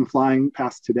got them flying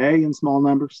past today in small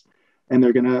numbers, and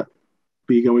they're going to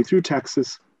be going through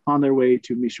Texas on their way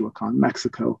to Michoacan,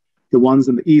 Mexico. The ones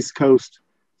on the East Coast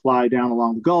fly down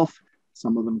along the Gulf.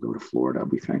 Some of them go to Florida,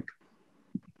 we think.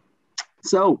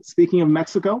 So speaking of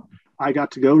Mexico, I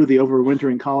got to go to the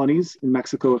overwintering colonies in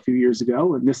Mexico a few years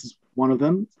ago, and this is one of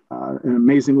them, an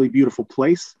amazingly beautiful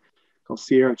place called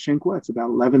Sierra Chinqua. It's about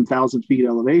 11,000 feet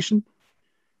elevation.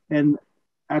 And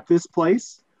at this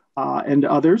place and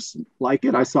others like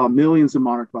it, I saw millions of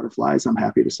monarch butterflies, I'm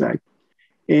happy to say.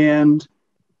 And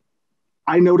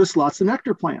I noticed lots of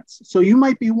nectar plants. So you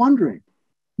might be wondering,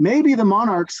 maybe the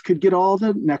monarchs could get all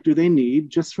the nectar they need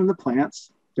just from the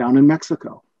plants down in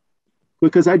Mexico.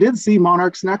 Because I did see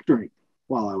monarchs nectaring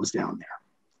while I was down there.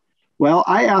 Well,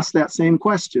 I asked that same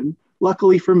question.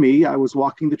 Luckily for me, I was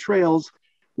walking the trails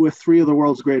with 3 of the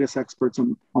world's greatest experts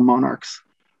on monarchs,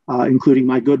 including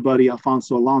my good buddy,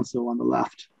 Alfonso Alonso on the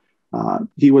left.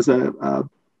 He was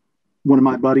one of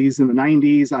my buddies in the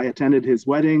 90s. I attended his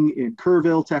wedding in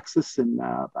Kerrville, Texas in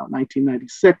about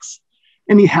 1996.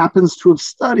 and he happens to have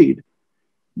studied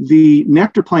the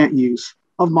nectar plant use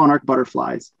of monarch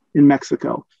butterflies in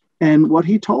Mexico. And what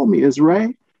he told me is,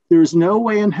 Ray, there's no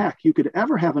way in heck you could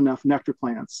ever have enough nectar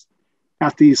plants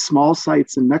at these small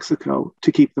sites in Mexico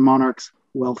to keep the monarchs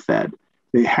well fed.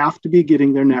 They have to be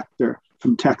getting their nectar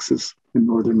from Texas and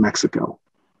northern Mexico.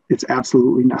 It's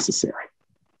absolutely necessary.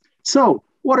 So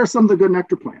what are some of the good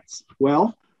nectar plants?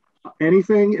 Well,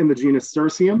 anything in the genus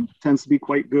Cirsium tends to be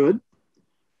quite good.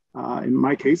 In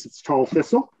my case, it's tall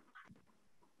thistle.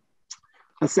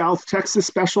 A South Texas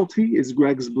specialty is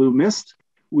Greg's Blue Mist.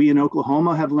 We in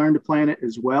Oklahoma have learned to plant it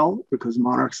as well because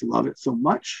monarchs love it so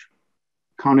much.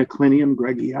 Conoclinium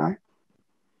gregii.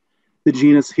 The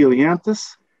genus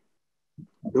Helianthus.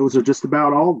 Those are just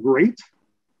about all great.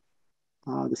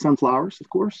 The sunflowers, of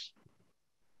course.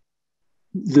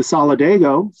 The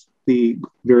Solidago, the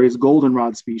various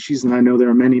goldenrod species, and I know there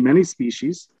are many, many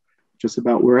species, just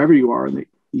about wherever you are in the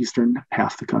eastern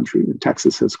half of the country. And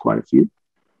Texas has quite a few.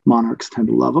 Monarchs tend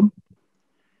to love them.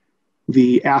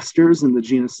 The asters in the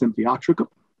genus Symphiatricum.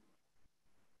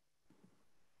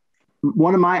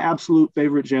 One of my absolute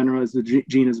favorite genera is the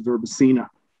genus Verbicina.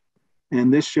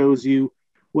 And this shows you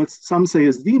what some say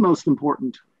is the most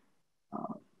important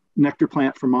nectar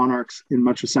plant for monarchs in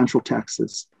much of central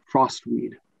Texas,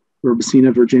 frostweed,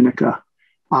 Verbicina virginica.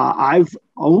 I've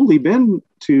only been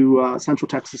to central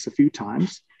Texas a few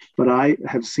times, but I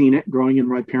have seen it growing in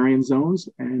riparian zones,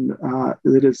 and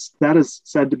that is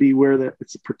said to be where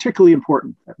it's particularly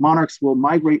important that monarchs will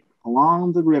migrate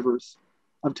along the rivers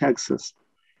of Texas,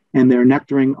 and they're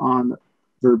nectaring on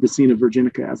Verbicina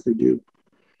virginica as they do.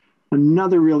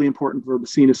 Another really important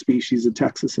Verbicina species in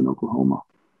Texas and Oklahoma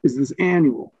is this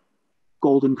annual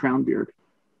golden crownbeard,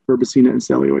 Verbicina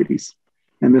encelioides.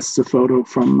 And this is a photo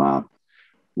from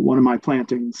one of my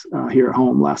plantings here at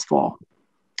home last fall,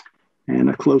 and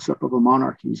a close-up of a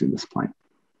monarch using this plant.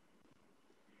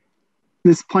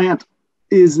 This plant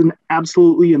is an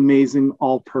absolutely amazing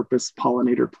all-purpose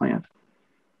pollinator plant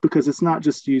because it's not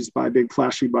just used by big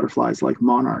flashy butterflies like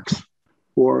monarchs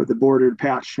or the bordered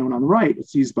patch shown on the right.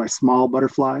 It's used by small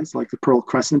butterflies like the pearl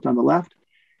crescent on the left,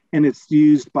 and it's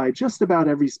used by just about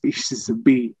every species of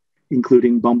bee,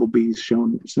 including bumblebees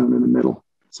shown in the middle.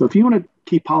 So if you want to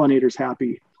keep pollinators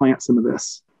happy, plant some of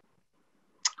this.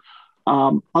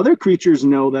 Other creatures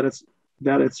know that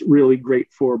it's really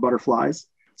great for butterflies.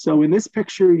 So in this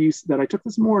picture that I took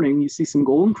this morning, you see some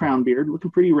golden crownbeard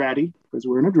looking pretty ratty because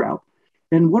we're in a drought.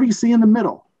 And what do you see in the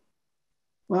middle?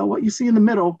 Well, what you see in the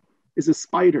middle is a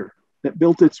spider that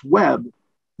built its web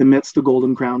amidst the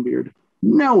golden crownbeard,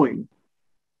 knowing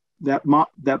that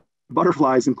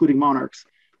butterflies, including monarchs,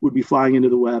 would be flying into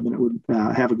the web and it would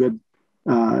have a good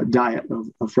diet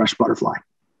of fresh butterfly.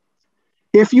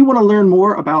 If you want to learn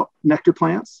more about nectar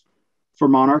plants for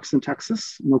monarchs in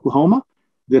Texas and Oklahoma,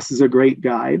 this is a great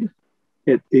guide.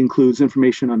 It includes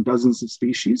information on dozens of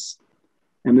species.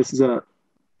 And this is a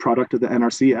product of the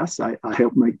NRCS. I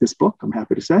helped make this book, I'm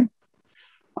happy to say.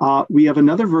 We have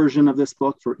another version of this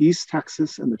book for East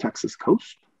Texas and the Texas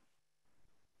coast.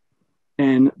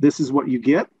 And this is what you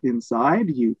get inside.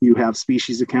 You have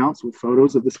species accounts with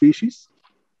photos of the species.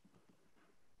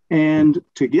 And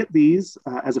to get these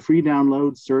as a free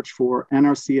download, search for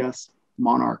NRCS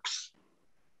monarchs.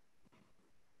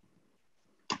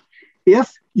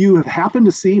 If you have happened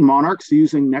to see monarchs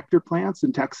using nectar plants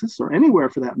in Texas or anywhere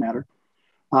for that matter,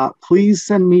 please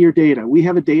send me your data. We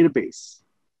have a database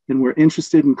and we're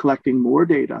interested in collecting more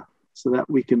data so that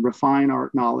we can refine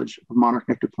our knowledge of monarch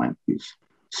nectar plant use.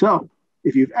 So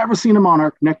if you've ever seen a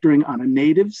monarch nectaring on a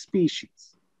native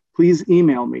species, please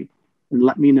email me and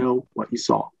let me know what you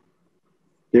saw.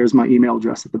 There's my email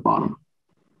address at the bottom.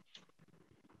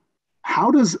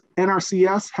 How does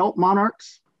NRCS help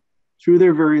monarchs? Through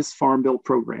their various farm bill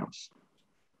programs.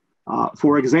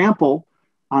 For example,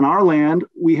 on our land,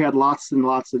 we had lots and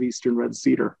lots of eastern red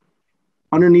cedar.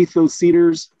 Underneath those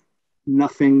cedars,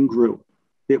 nothing grew.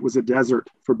 It was a desert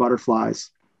for butterflies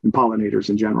and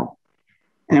pollinators in general.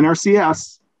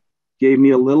 NRCS gave me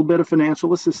a little bit of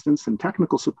financial assistance and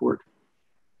technical support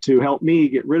to help me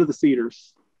get rid of the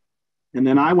cedars. And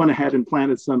then I went ahead and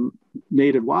planted some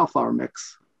native wildflower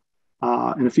mix.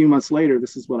 And a few months later,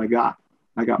 this is what I got.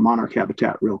 I got monarch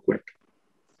habitat real quick.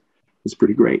 It's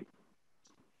pretty great.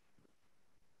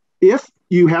 If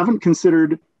you haven't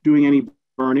considered doing any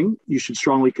burning, you should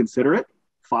strongly consider it.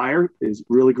 Fire is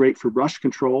really great for brush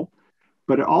control,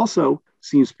 but it also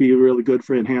seems to be really good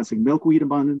for enhancing milkweed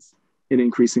abundance and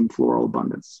increasing floral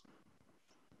abundance.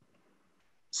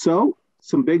 So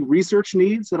some big research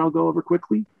needs that I'll go over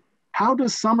quickly. How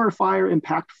does summer fire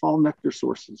impact fall nectar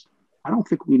sources? I don't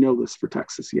think we know this for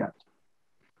Texas yet.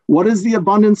 What is the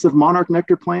abundance of monarch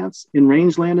nectar plants in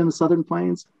rangeland in the Southern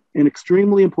Plains? An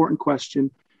extremely important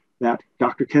question that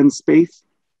Dr. Ken Spaeth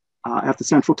at the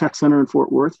Central Tech Center in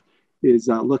Fort Worth is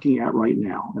looking at right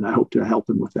now, and I hope to help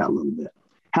him with that a little bit.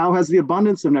 How has the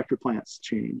abundance of nectar plants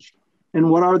changed? And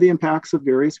what are the impacts of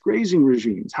various grazing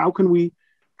regimes? How can we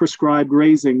prescribe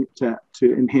grazing to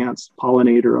enhance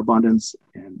pollinator abundance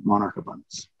and monarch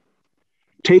abundance?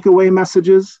 Takeaway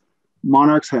messages: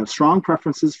 monarchs have strong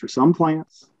preferences for some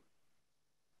plants.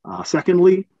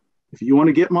 Secondly, if you want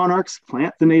to get monarchs,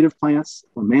 plant the native plants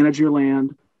or manage your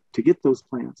land to get those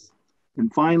plants.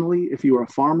 And finally, if you are a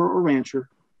farmer or rancher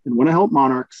and want to help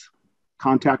monarchs,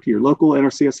 contact your local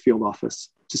NRCS field office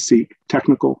to seek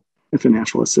technical and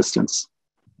financial assistance.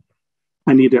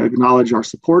 I need to acknowledge our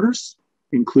supporters,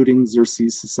 including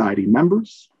Xerces Society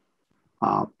members.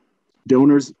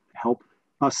 Donors help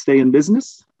us stay in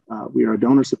business. We are a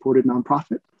donor-supported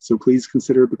nonprofit, so please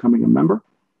consider becoming a member.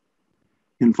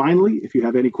 And finally, if you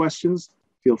have any questions,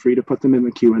 feel free to put them in the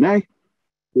Q&A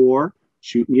or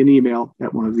shoot me an email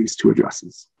at one of these two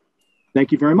addresses.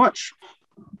 Thank you very much.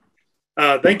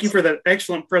 Thank you for that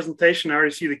excellent presentation. I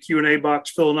already see the Q&A box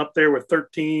filling up there with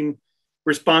 13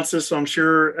 responses. So I'm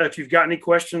sure if you've got any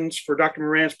questions for Dr.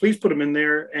 Marantz, please put them in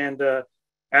there and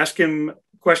ask him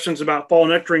questions about fall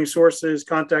nectaring sources,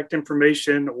 contact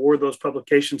information, or those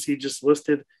publications he just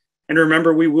listed. And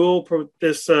remember, we will put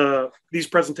these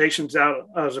presentations out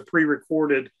as a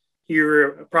pre-recorded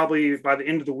here probably by the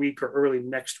end of the week or early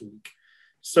next week.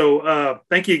 So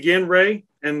thank you again, Ray.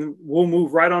 And we'll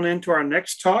move right on into our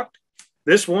next talk.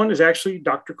 This one is actually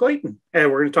Dr. Clayton, and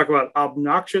we're going to talk about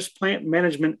obnoxious plant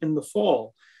management in the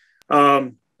fall.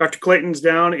 Dr. Clayton's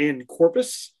down in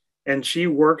Corpus, and she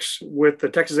works with the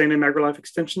Texas A&M AgriLife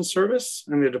Extension Service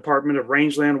and the Department of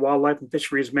Rangeland, Wildlife, and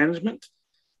Fisheries Management.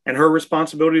 And her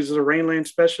responsibilities as a rangeland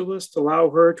specialist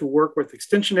allow her to work with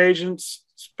extension agents,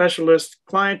 specialists,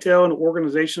 clientele, and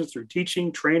organizations through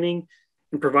teaching, training,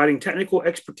 and providing technical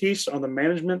expertise on the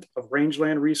management of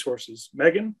rangeland resources.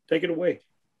 Megan, take it away.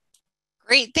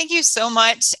 Great. Thank you so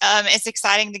much. It's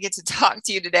exciting to get to talk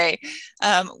to you today.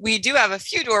 We do have a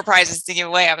few door prizes to give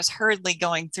away. I was hurriedly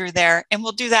going through there, and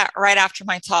we'll do that right after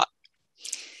my talk.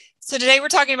 So today we're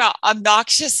talking about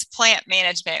obnoxious plant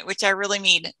management, which I really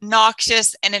mean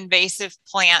noxious and invasive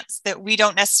plants that we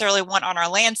don't necessarily want on our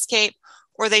landscape,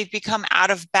 or they've become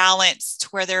out of balance to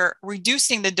where they're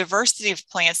reducing the diversity of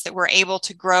plants that we're able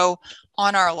to grow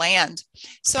on our land.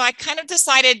 So I kind of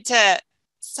decided to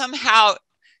somehow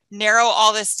narrow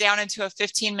all this down into a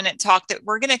 15-minute talk that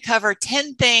we're going to cover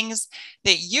 10 things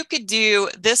that you could do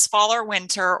this fall or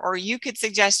winter, or you could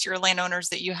suggest to your landowners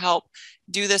that you help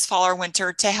do this fall or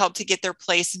winter to help to get their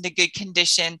place into good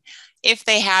condition if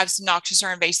they have some noxious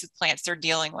or invasive plants they're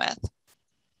dealing with.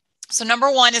 So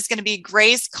number one is going to be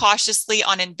graze cautiously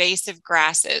on invasive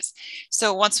grasses.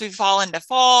 So once we fall into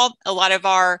fall, a lot of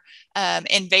our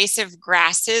invasive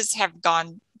grasses have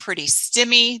gone pretty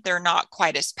stemmy. They're not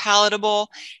quite as palatable.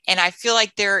 And I feel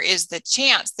like there is the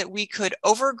chance that we could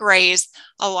overgraze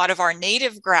a lot of our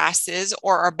native grasses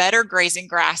or our better grazing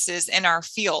grasses in our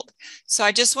field. So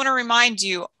I just want to remind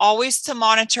you always to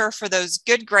monitor for those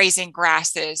good grazing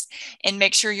grasses and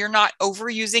make sure you're not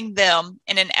overusing them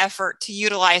in an effort to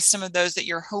utilize some of those that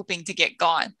you're hoping to get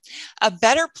gone. A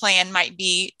better plan might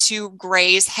be to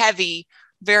graze heavy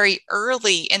very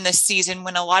early in the season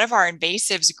when a lot of our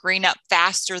invasives green up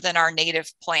faster than our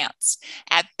native plants.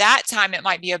 At that time, it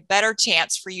might be a better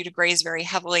chance for you to graze very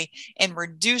heavily and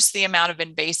reduce the amount of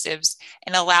invasives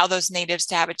and allow those natives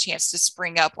to have a chance to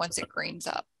spring up once it greens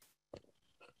up.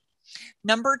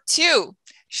 Number two,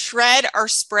 shred or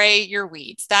spray your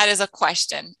weeds. That is a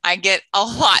question I get a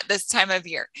lot this time of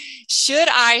year. Should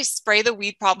I spray the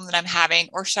weed problem that I'm having,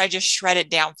 or should I just shred it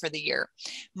down for the year?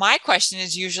 My question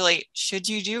is usually, should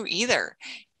you do either?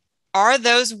 Are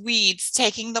those weeds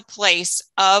taking the place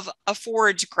of a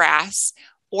forage grass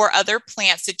or other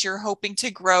plants that you're hoping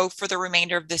to grow for the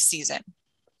remainder of the season?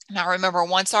 Now, remember,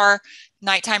 once our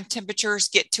nighttime temperatures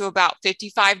get to about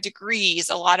 55 degrees,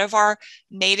 a lot of our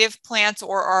native plants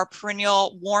or our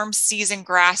perennial warm season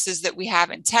grasses that we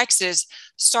have in Texas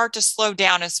start to slow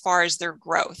down as far as their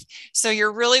growth. So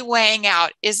you're really weighing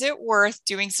out, is it worth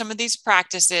doing some of these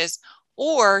practices,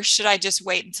 or should I just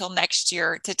wait until next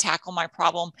year to tackle my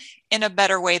problem in a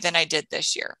better way than I did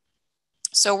this year?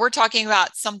 So we're talking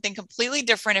about something completely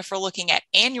different if we're looking at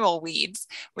annual weeds,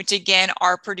 which again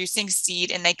are producing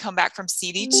seed and they come back from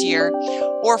seed each year,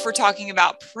 Or if we're talking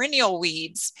about perennial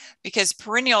weeds, because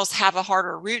perennials have a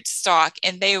harder root stock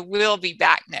and they will be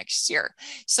back next year.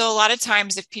 So a lot of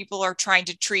times if people are trying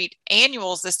to treat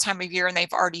annuals this time of year and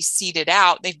they've already seeded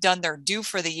out, they've done their due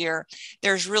for the year,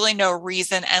 there's really no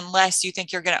reason unless you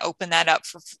think you're going to open that up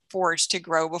for forage to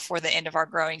grow before the end of our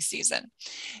growing season.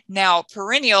 Now,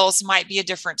 perennials might be a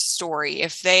different story.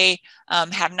 If they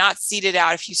have not seeded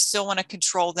out, if you still want to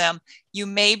control them, you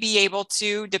may be able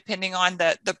to, depending on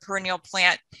the perennial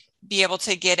plant, be able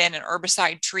to get in an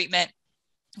herbicide treatment.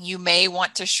 You may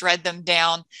want to shred them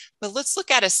down. But let's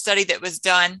look at a study that was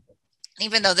done.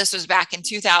 Even though this was back in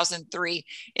 2003,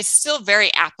 it's still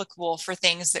very applicable for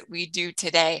things that we do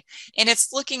today. And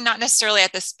it's looking not necessarily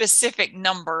at the specific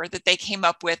number that they came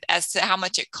up with as to how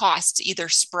much it costs to either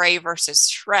spray versus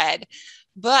shred,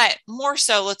 but more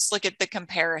so, let's look at the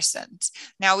comparisons.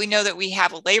 Now, we know that we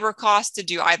have a labor cost to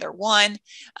do either one,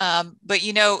 but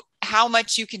you know, how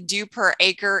much you can do per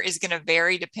acre is going to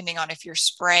vary depending on if you're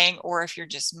spraying or if you're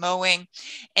just mowing.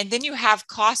 And then you have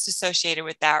costs associated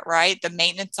with that, right? The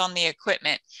maintenance on the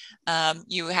equipment.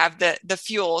 You have the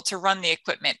fuel to run the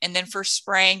equipment. And then for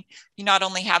spraying, you not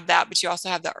only have that, but you also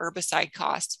have the herbicide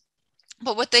cost.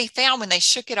 But what they found when they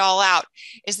shook it all out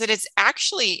is that it's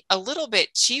actually a little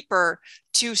bit cheaper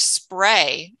to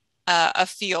spray a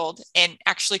field and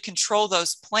actually control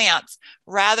those plants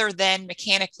rather than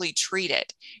mechanically treat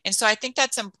it. And so I think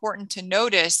that's important to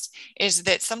notice, is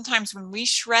that sometimes when we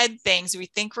shred things, we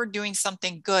think we're doing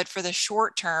something good for the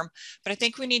short term, but I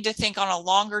think we need to think on a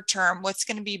longer term, what's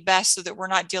going to be best so that we're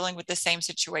not dealing with the same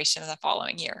situation in the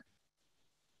following year.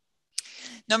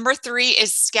 Number 3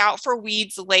 is scout for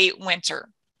weeds late winter.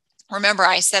 Remember,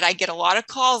 I said I get a lot of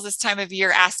calls this time of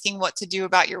year asking what to do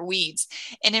about your weeds.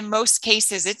 And in most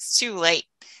cases, it's too late.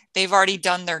 They've already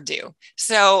done their due.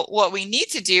 So what we need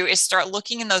to do is start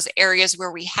looking in those areas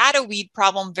where we had a weed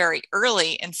problem very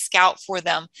early and scout for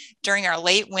them during our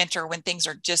late winter when things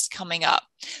are just coming up.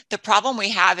 The problem we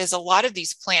have is a lot of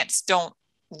these plants don't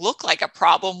look like a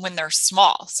problem when they're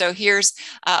small. So here's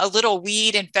a little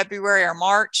weed in February or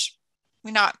March.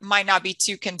 We might not be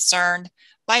too concerned.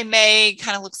 By May,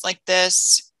 kind of looks like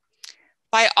this.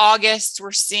 By August,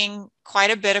 we're seeing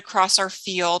quite a bit across our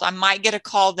field. I might get a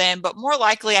call then, but more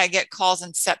likely I get calls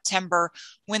in September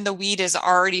when the weed is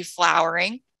already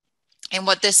flowering. And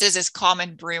what this is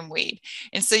common broomweed.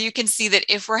 And so you can see that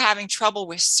if we're having trouble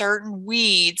with certain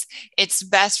weeds, it's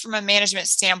best from a management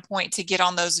standpoint to get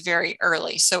on those very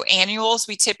early. So annuals,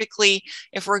 we typically,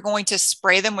 if we're going to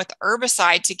spray them with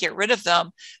herbicide to get rid of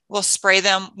them, we'll spray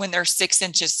them when they're 6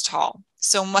 inches tall.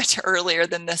 So much earlier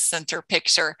than this center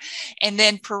picture. And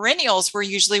then perennials, we're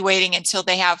usually waiting until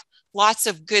they have lots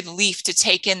of good leaf to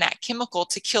take in that chemical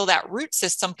to kill that root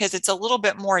system, because it's a little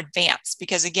bit more advanced,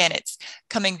 because again, it's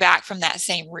coming back from that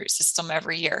same root system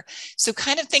every year. So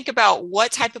kind of think about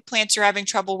what type of plants you're having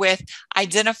trouble with,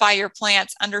 identify your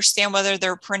plants, understand whether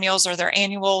they're perennials or they're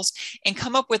annuals, and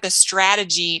come up with a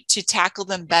strategy to tackle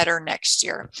them better next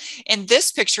year. In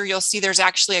this picture, you'll see there's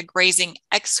actually a grazing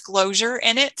exclosure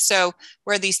in it. So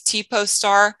where these T-posts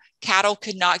are, cattle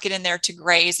could not get in there to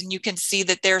graze. And you can see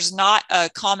that there's not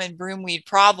a common broomweed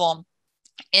problem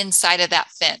inside of that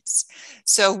fence.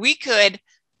 So we could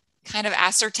kind of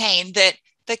ascertain that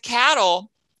the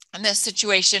cattle in this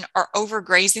situation are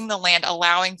overgrazing the land,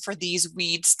 allowing for these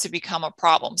weeds to become a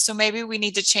problem. So maybe we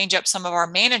need to change up some of our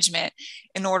management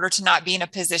in order to not be in a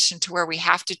position to where we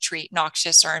have to treat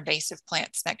noxious or invasive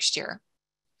plants next year.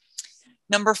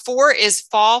 Number 4 is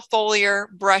fall foliar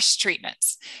brush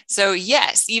treatments. So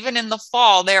yes, even in the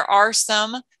fall, there are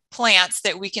some plants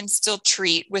that we can still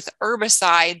treat with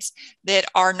herbicides that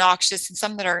are noxious and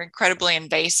some that are incredibly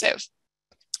invasive.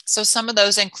 So some of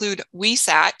those include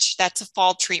Weesach, that's a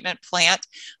fall treatment plant,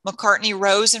 McCartney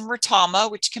Rose and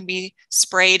Ratama, which can be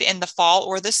sprayed in the fall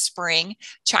or the spring.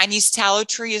 Chinese tallow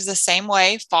tree is the same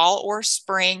way, fall or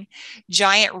spring.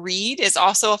 Giant reed is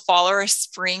also a fall or a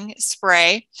spring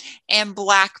spray. And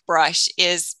black brush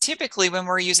is typically, when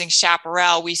we're using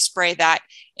chaparral, we spray that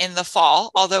in the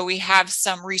fall, although we have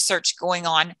some research going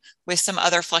on with some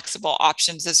other flexible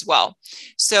options as well.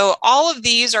 So all of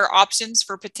these are options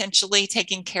for potentially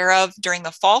taking care of during the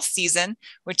fall season,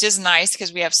 which is nice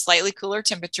because we have slightly cooler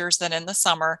temperatures than in the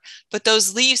summer, but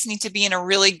those leaves need to be in a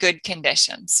really good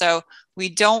condition. So we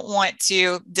don't want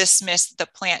to dismiss the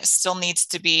plant still needs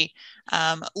to be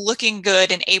looking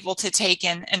good and able to take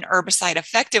in an herbicide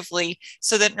effectively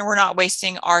so that we're not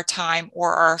wasting our time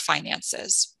or our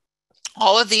finances.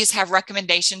 All of these have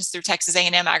recommendations through Texas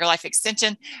A&M AgriLife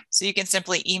Extension, so you can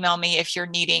simply email me if you're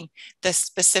needing the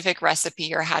specific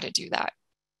recipe or how to do that.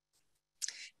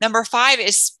 Number 5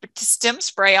 is stem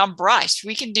spray on brush.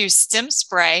 We can do stem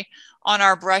spray on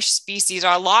our brush species,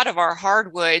 or a lot of our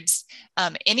hardwoods,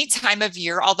 any time of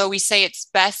year, although we say it's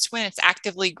best when it's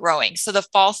actively growing. So the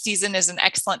fall season is an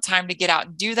excellent time to get out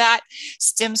and do that.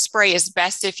 Stem spray is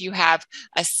best if you have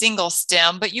a single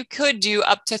stem, but you could do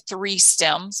up to 3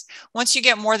 stems. Once you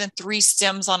get more than 3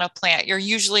 stems on a plant, you're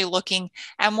usually looking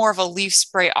at more of a leaf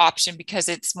spray option because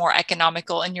it's more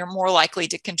economical and you're more likely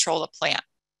to control the plant.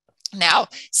 Now,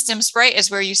 stem spray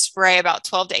is where you spray about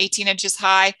 12 to 18 inches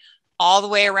high all the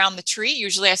way around the tree.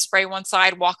 Usually I spray one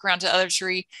side, walk around to the other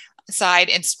tree side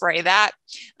and spray that.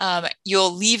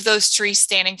 You'll leave those trees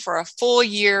standing for a full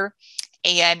year,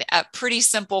 and a pretty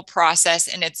simple process,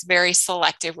 and it's very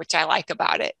selective, which I like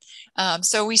about it.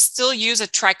 So we still use a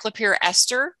triclopyr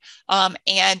ester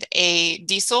and a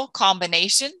diesel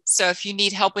combination. So if you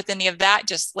need help with any of that,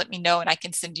 just let me know and I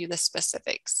can send you the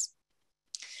specifics.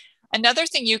 Another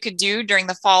thing you could do during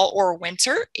the fall or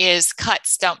winter is cut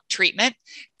stump treatment.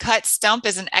 Cut stump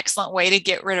is an excellent way to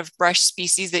get rid of brush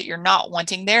species that you're not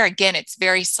wanting there. Again, it's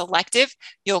very selective.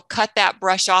 You'll cut that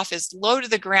brush off as low to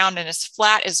the ground and as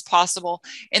flat as possible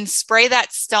and spray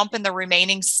that stump and the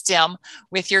remaining stem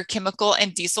with your chemical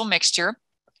and diesel mixture.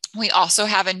 We also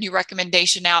have a new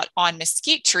recommendation out on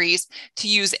mesquite trees to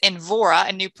use Envora,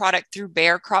 a new product through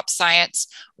Bayer Crop Science,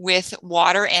 with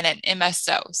water and an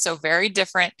MSO. So very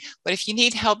different, but if you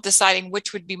need help deciding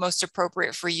which would be most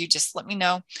appropriate for you, just let me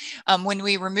know. When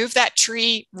we remove that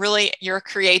tree, really your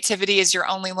creativity is your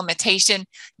only limitation.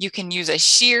 You can use a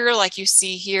shear like you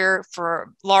see here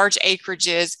for large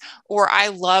acreages, or I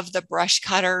love the brush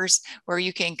cutters where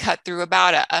you can cut through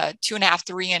about a 2.5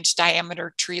 to 3 inch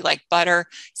diameter tree like butter.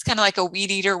 It's kind of like a weed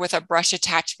eater with a brush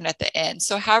attachment at the end.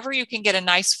 So however you can get a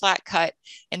nice flat cut,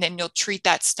 and then you'll treat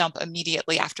that stump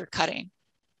immediately after cutting.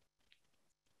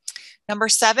 Number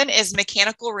 7 is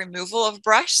mechanical removal of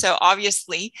brush. So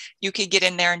obviously you could get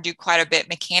in there and do quite a bit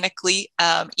mechanically,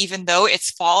 even though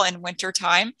it's fall and winter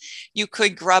time. You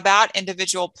could grub out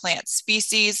individual plant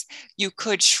species. You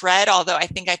could shred, although I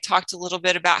think I talked a little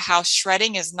bit about how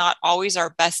shredding is not always our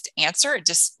best answer. It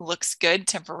just looks good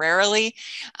temporarily,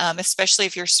 especially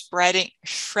if you're shredding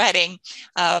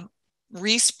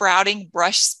resprouting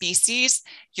brush species.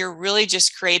 You're really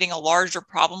just creating a larger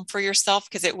problem for yourself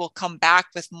because it will come back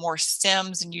with more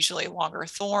stems and usually longer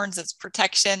thorns as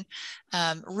protection.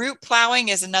 Root plowing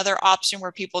is another option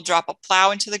where people drop a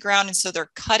plow into the ground, and so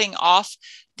they're cutting off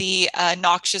the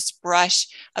noxious brush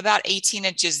about 18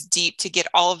 inches deep to get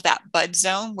all of that bud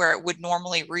zone where it would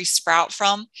normally resprout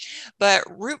from. But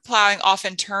root plowing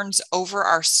often turns over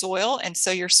our soil, and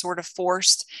so you're sort of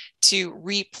forced to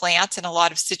replant in a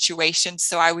lot of situations.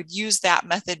 So I would use that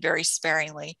method very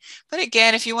sparingly. But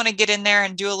again, if you want to get in there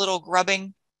and do a little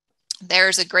grubbing,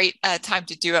 there's a great time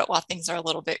to do it while things are a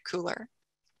little bit cooler.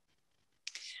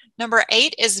 Number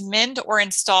 8 is mend or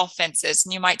install fences.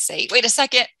 And you might say, wait a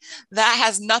second, that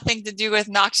has nothing to do with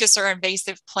noxious or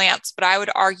invasive plants. But I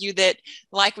would argue that,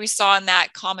 like we saw in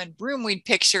that common broomweed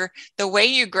picture, the way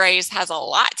you graze has a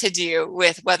lot to do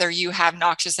with whether you have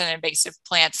noxious and invasive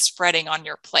plants spreading on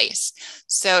your place.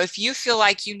 So if you feel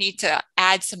like you need to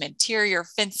add some interior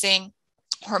fencing,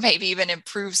 or maybe even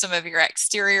improve some of your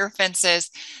exterior fences,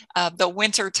 the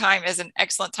winter time is an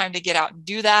excellent time to get out and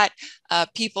do that.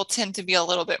 People tend to be a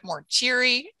little bit more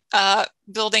cheery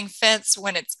building fence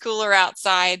when it's cooler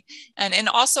outside. And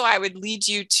also I would lead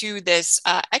you to this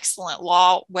excellent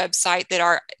law website that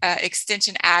our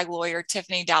extension ag lawyer,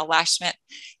 Tiffany Dow-Lashmet,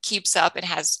 keeps up. It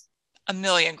has a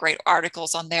million great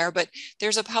articles on there, but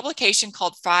there's a publication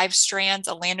called 5 Strands,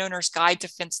 A Landowner's Guide to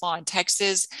Fence Law in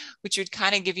Texas, which would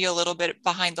kind of give you a little bit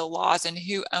behind the laws and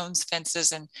who owns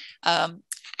fences and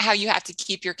how you have to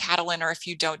keep your cattle in, or if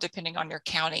you don't, depending on your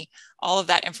county. All of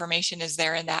that information is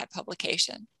there in that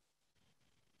publication.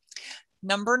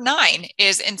 Number 9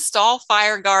 is install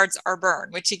fire guards or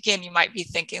burn, which again, you might be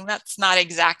thinking that's not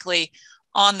exactly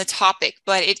on the topic,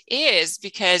 but it is,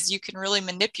 because you can really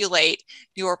manipulate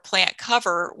your plant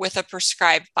cover with a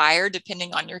prescribed fire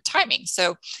depending on your timing.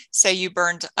 So say you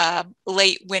burned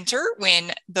late winter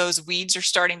when those weeds are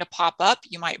starting to pop up,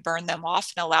 you might burn them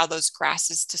off and allow those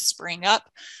grasses to spring up.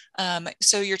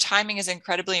 So your timing is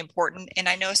incredibly important. And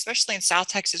I know, especially in South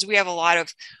Texas, we have a lot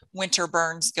of winter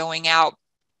burns going out.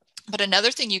 But another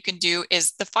thing you can do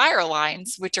is the fire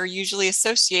lines, which are usually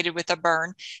associated with a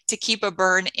burn, to keep a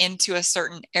burn into a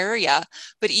certain area.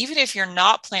 But even if you're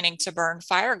not planning to burn,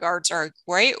 fire guards are a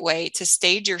great way to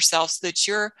stage yourself so that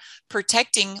you're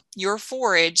protecting your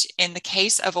forage in the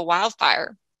case of a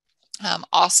wildfire.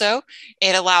 Also,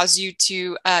 it allows you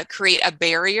to create a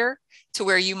barrier to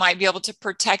where you might be able to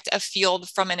protect a field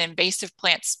from an invasive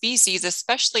plant species,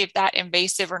 especially if that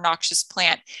invasive or noxious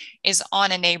plant is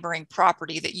on a neighboring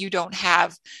property that you don't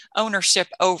have ownership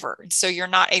over. And so you're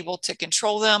not able to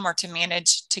control them or to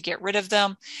manage to get rid of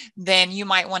them, then you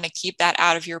might want to keep that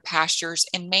out of your pastures.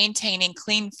 And maintaining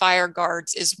clean fire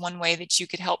guards is one way that you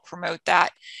could help promote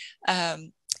that.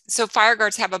 So fire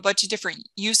guards have a bunch of different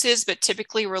uses, but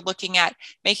typically we're looking at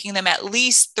making them at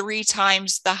least 3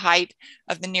 times the height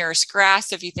of the nearest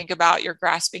grass. If you think about your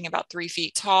grass being about 3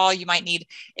 feet tall, you might need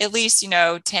at least,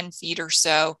 10 feet or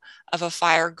so of a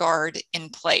fire guard in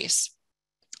place.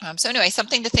 So anyway,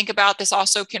 something to think about. This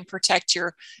also can protect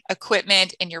your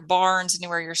equipment in your barns and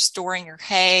where you're storing your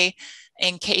hay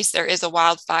in case there is a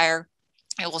wildfire.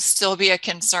 It will still be a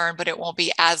concern, but it won't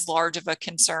be as large of a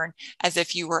concern as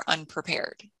if you were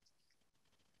unprepared.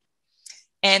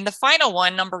 And the final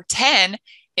one, number 10,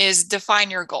 is define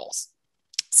your goals.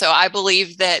 So I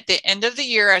believe that the end of the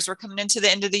year, as we're coming into the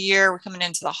end of the year, we're coming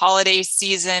into the holiday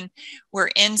season,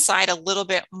 we're inside a little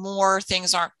bit more,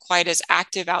 things aren't quite as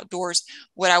active outdoors.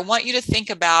 What I want you to think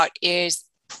about is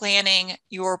planning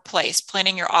your place,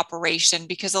 planning your operation,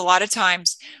 because a lot of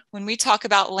times when we talk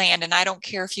about land, and I don't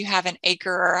care if you have an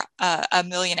acre or a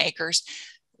million acres,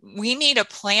 we need a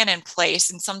plan in place.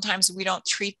 And sometimes we don't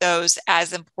treat those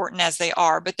as important as they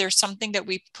are, but there's something that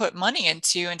we put money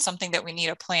into and something that we need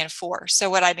a plan for. So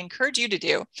what I'd encourage you to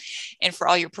do, and for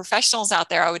all your professionals out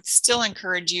there, I would still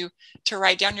encourage you to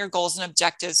write down your goals and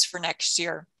objectives for next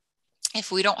year.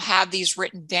 If we don't have these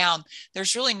written down,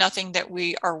 there's really nothing that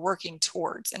we are working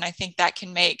towards. And I think that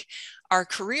can make our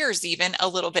careers even a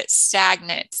little bit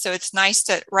stagnant. So it's nice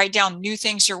to write down new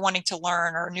things you're wanting to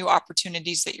learn or new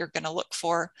opportunities that you're going to look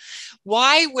for.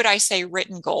 Why would I say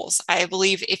written goals? I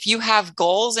believe if you have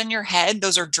goals in your head,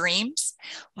 those are dreams.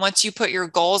 Once you put your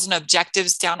goals and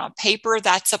objectives down on paper,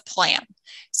 that's a plan.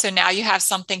 So now you have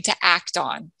something to act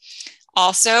on.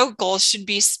 Also, goals should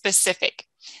be specific.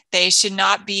 They should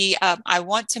not be, I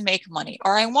want to make money,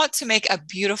 or I want to make a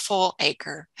beautiful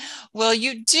acre. Well,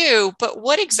 you do, but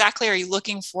what exactly are you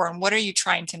looking for and what are you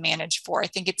trying to manage for? I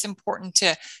think it's important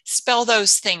to spell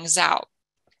those things out.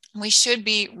 We should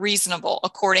be reasonable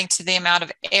according to the amount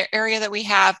of area that we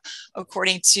have,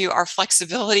 according to our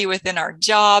flexibility within our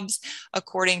jobs,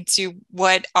 according to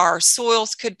what our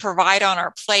soils could provide on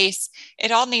our place.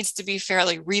 It all needs to be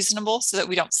fairly reasonable so that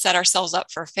we don't set ourselves up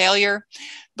for failure.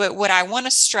 But what I want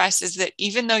to stress is that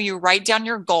even though you write down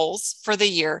your goals for the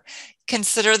year,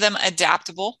 consider them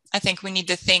adaptable. I think we need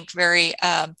to think very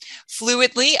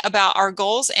fluidly about our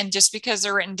goals. And just because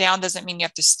they're written down doesn't mean you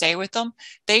have to stay with them.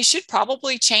 They should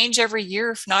probably change every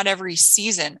year, if not every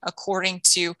season, according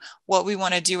to what we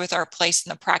want to do with our place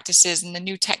and the practices and the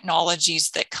new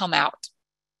technologies that come out.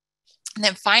 And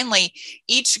then finally,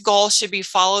 each goal should be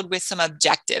followed with some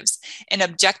objectives, and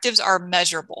objectives are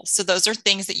measurable. So those are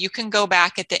things that you can go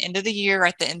back at the end of the year,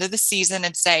 at the end of the season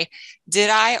and say, did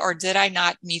I or did I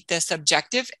not meet this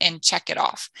objective, and check it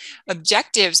off.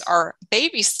 Objectives are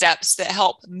baby steps that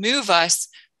help move us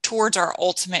towards our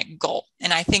ultimate goal.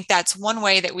 And I think that's one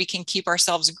way that we can keep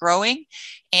ourselves growing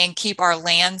and keep our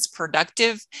lands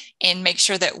productive and make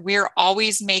sure that we're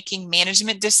always making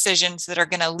management decisions that are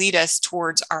going to lead us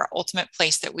towards our ultimate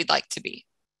place that we'd like to be.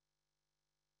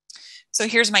 So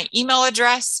here's my email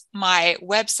address, my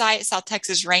website,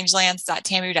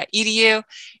 southtexasrangelands.tamu.edu.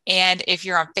 And if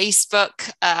you're on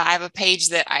Facebook, I have a page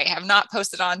that I have not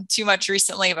posted on too much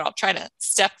recently, but I'll try to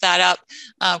step that up,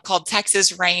 called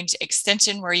Texas Range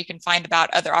Extension, where you can find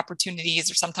about other opportunities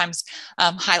or sometimes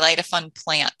highlight a fun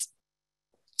plant.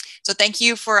 So thank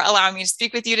you for allowing me to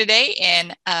speak with you today.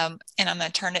 And I'm going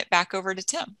to turn it back over to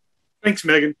Tim. Thanks,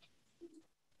 Megan.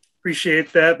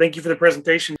 Appreciate that. Thank you for the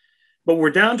presentation. But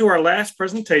we're down to our last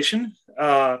presentation.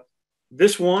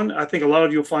 This one, I think a lot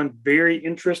of you will find very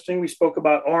interesting. We spoke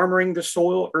about armoring the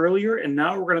soil earlier, and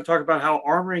now we're going to talk about how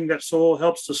armoring that soil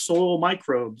helps the soil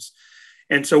microbes.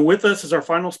 And so with us is our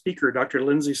final speaker, Dr.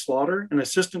 Lindsay Slaughter, an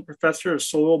assistant professor of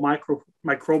soil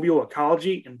microbial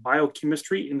ecology and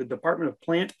biochemistry in the Department of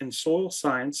Plant and Soil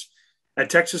Science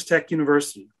at Texas Tech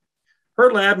University.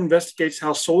 Her lab investigates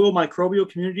how soil microbial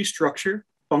community structure,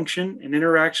 function, and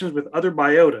interactions with other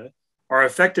biota are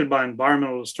affected by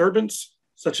environmental disturbance,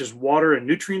 such as water and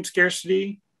nutrient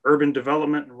scarcity, urban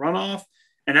development and runoff,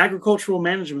 and agricultural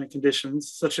management conditions,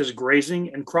 such as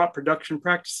grazing and crop production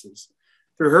practices.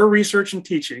 Through her research and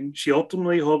teaching, she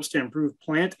ultimately hopes to improve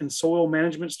plant and soil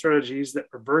management strategies that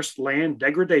reverse land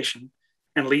degradation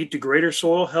and lead to greater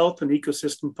soil health and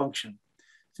ecosystem function.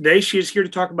 Today, she is here to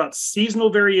talk about seasonal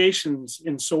variations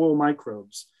in soil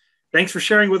microbes. Thanks for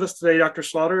sharing with us today, Dr.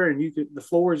 Slaughter, and the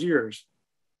floor is yours.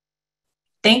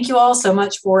 Thank you all so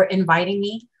much for inviting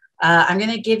me. I'm going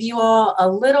to give you all a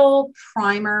little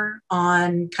primer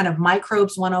on kind of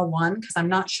microbes 101, because I'm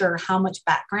not sure how much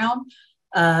background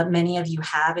many of you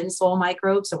have in soil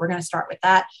microbes. So we're going to start with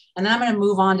that. And then I'm going to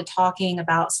move on to talking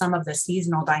about some of the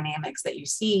seasonal dynamics that you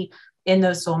see in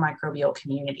those soil microbial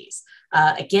communities.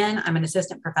 Again, I'm an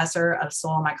assistant professor of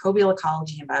soil microbial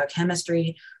ecology and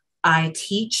biochemistry. I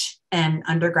teach an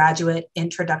undergraduate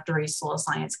introductory soil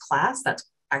science class. That's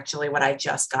actually what I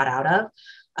just got out of.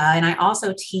 And I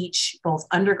also teach both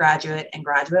undergraduate and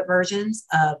graduate versions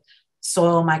of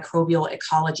soil microbial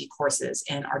ecology courses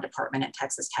in our department at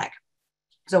Texas Tech.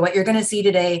 So what you're going to see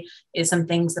today is some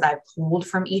things that I've pulled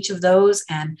from each of those.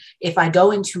 And if I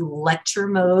go into lecture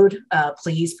mode,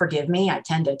 please forgive me. I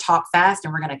tend to talk fast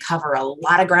and we're going to cover a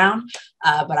lot of ground,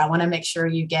 but I want to make sure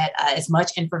you get as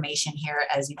much information here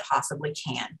as you possibly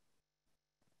can.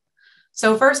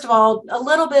 So first of all, a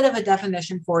little bit of a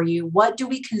definition for you. What do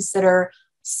we consider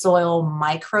soil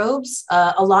microbes?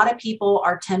 A lot of people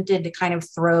are tempted to kind of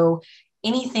throw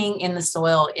anything in the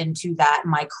soil into that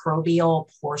microbial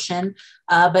portion.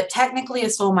 But technically a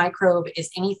soil microbe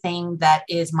is anything that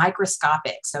is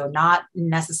microscopic, so not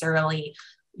necessarily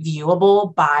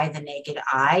viewable by the naked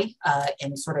eye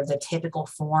in sort of the typical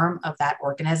form of that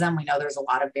organism. We know there's a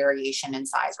lot of variation in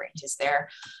size ranges there.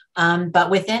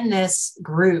 But within this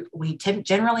group, we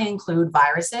generally include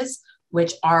viruses,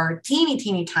 which are teeny,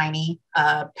 teeny, tiny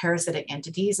parasitic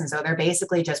entities. And so they're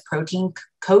basically just protein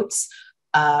coats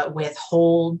with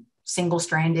whole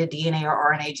single-stranded DNA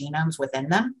or RNA genomes within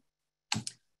them.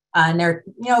 And they're,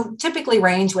 typically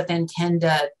range within 10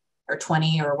 to or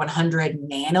 20 or 100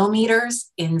 nanometers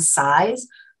in size,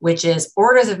 which is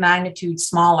orders of magnitude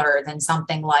smaller than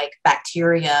something like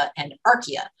bacteria and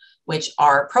archaea, which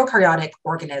are prokaryotic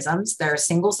organisms. They're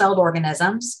single-celled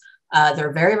organisms.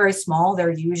 They're very, very small.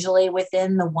 They're usually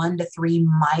within the 1 to 3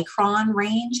 micron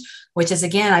range, which is,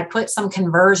 again, I put some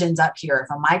conversions up here.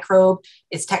 If a microbe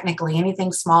is technically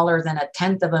anything smaller than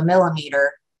 1/10 of a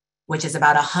millimeter, which is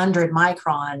about 100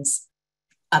 microns,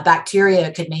 a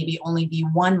bacteria could maybe only be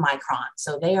 1 micron.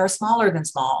 So they are smaller than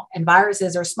small, and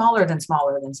viruses are smaller than small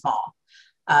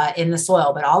in the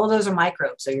soil, but all of those are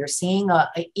microbes. So you're seeing,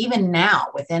 even now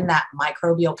within that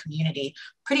microbial community,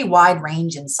 pretty wide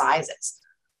range in sizes.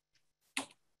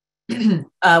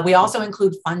 We also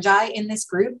include fungi in this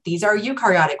group. These are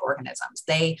eukaryotic organisms.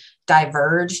 They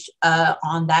diverged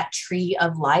on that tree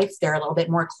of life. They're a little bit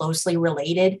more closely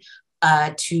related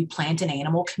to plant and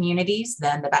animal communities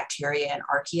than the bacteria and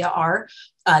archaea are.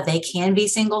 They can be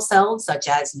single-celled, such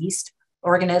as yeast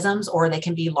organisms, or they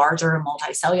can be larger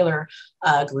multicellular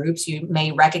groups. You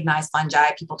may recognize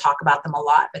fungi. People talk about them a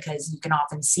lot because you can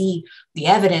often see the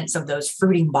evidence of those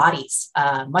fruiting bodies,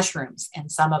 mushrooms, in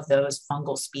some of those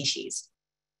fungal species.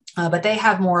 But they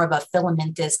have more of a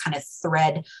filamentous kind of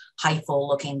thread hyphal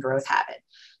looking growth habit.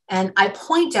 And I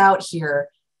point out here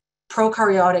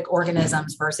prokaryotic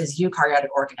organisms versus eukaryotic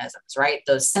organisms, right?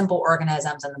 Those simple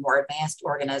organisms and the more advanced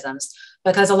organisms,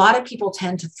 because a lot of people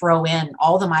tend to throw in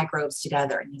all the microbes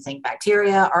together and you think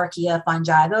bacteria, archaea,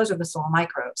 fungi, those are the soil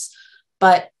microbes.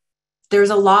 But there's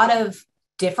a lot of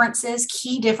differences,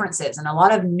 key differences, and a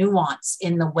lot of nuance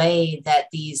in the way that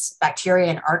these bacteria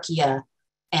and archaea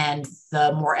and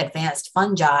the more advanced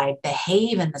fungi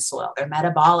behave in the soil, their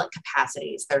metabolic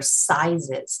capacities, their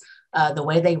sizes, the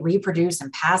way they reproduce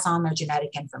and pass on their genetic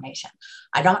information.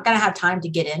 I'm not going to have time to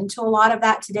get into a lot of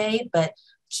that today, but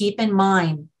keep in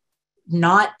mind,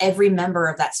 not every member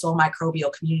of that soil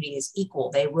microbial community is equal.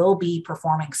 They will be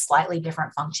performing slightly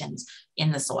different functions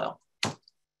in the soil.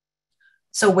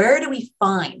 So where do we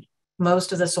find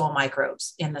most of the soil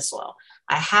microbes in the soil?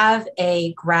 I have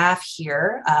a graph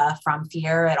here from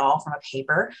Fier et al. From a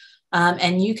paper,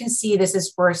 and you can see this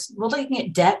is first, we're looking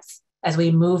at depth as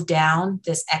we move down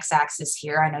this x-axis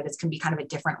here. I know this can be kind of a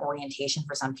different orientation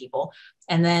for some people.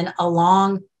 And then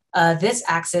along this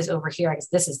axis over here, I guess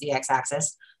this is the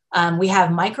x-axis, we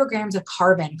have micrograms of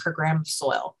carbon per gram of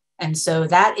soil. And so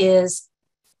that is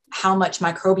how much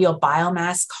microbial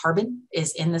biomass carbon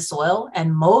is in the soil.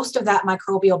 And most of that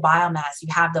microbial biomass, you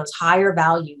have those higher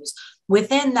values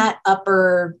within that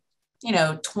upper,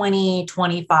 20,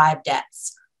 25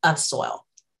 depths of soil.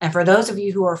 And for those of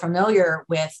you who are familiar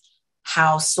with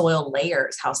how soil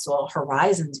layers, how soil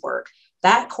horizons work,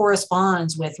 that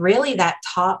corresponds with really that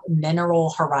top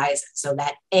mineral horizon. So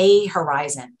that A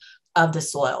horizon of the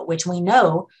soil, which we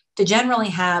know to generally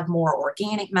have more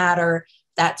organic matter.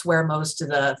 That's where most of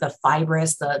the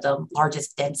fibrous, the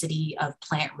largest density of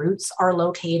plant roots are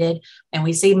located. And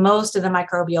we see most of the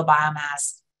microbial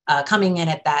biomass coming in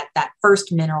at that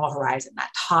first mineral horizon,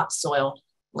 that top soil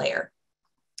layer.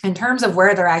 In terms of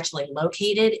where they're actually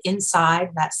located inside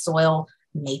that soil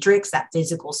matrix, that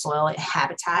physical soil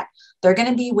habitat, they're going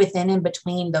to be within and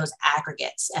between those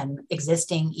aggregates and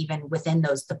existing even within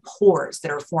the pores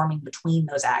that are forming between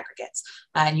those aggregates,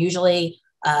 and usually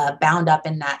bound up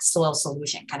in that soil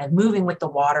solution, kind of moving with the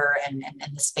water and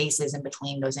the spaces in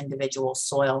between those individual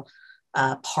soil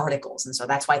particles. And so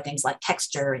that's why things like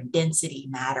texture and density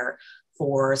matter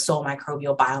for soil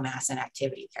microbial biomass and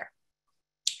activity there.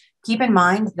 Keep in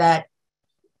mind that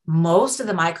most of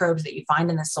the microbes that you find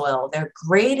in the soil, their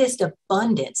greatest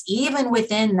abundance, even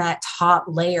within that top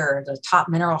layer, the top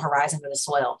mineral horizon of the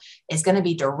soil, is going to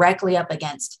be directly up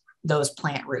against those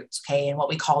plant roots, okay, and what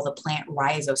we call the plant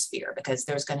rhizosphere, because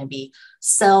there's going to be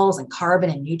cells and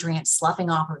carbon and nutrients sloughing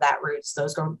off of that roots.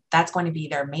 That's going to be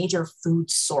their major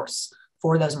food source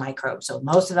for those microbes. So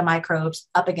most of the microbes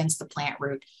up against the plant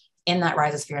root in that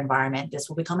rhizosphere environment. This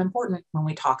will become important when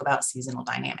we talk about seasonal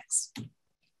dynamics.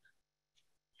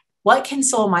 What can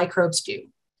soil microbes do?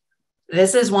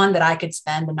 This is one that I could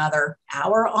spend another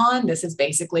hour on. This is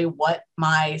basically what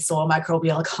my soil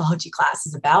microbial ecology class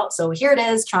is about. So here it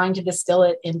is, trying to distill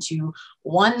it into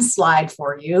one slide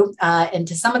for you,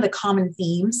 into some of the common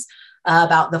themes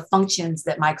about the functions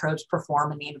that microbes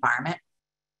perform in the environment.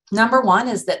 Number one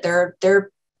is that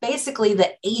they're basically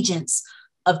the agents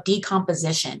of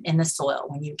decomposition in the soil.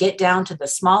 When you get down to the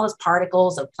smallest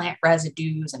particles of plant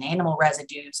residues and animal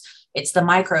residues, it's the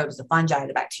microbes, the fungi,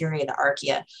 the bacteria, the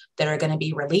archaea that are going to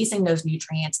be releasing those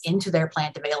nutrients into their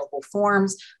plant available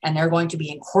forms, and they're going to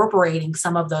be incorporating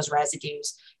some of those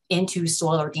residues into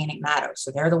soil organic matter.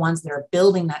 So they're the ones that are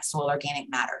building that soil organic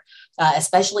matter,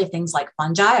 especially things like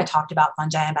fungi. I talked about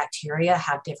fungi and bacteria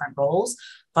have different roles.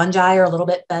 Fungi are a little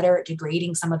bit better at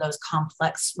degrading some of those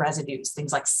complex residues,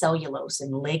 things like cellulose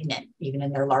and lignin, even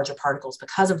in their larger particles,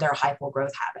 because of their hyphal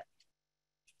growth habit.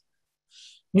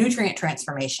 Nutrient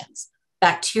transformations.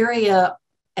 Bacteria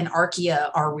and archaea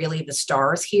are really the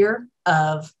stars here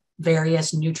of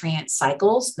various nutrient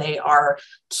cycles. They are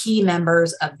key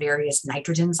members of various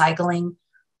nitrogen cycling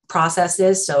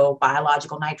processes. So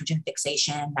biological nitrogen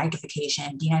fixation,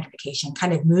 nitrification, denitrification,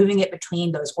 kind of moving it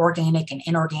between those organic and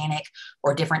inorganic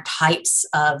or different types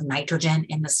of nitrogen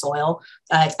in the soil.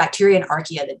 It's bacteria and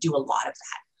archaea that do a lot of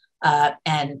that.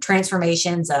 And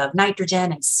transformations of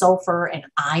nitrogen and sulfur and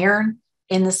iron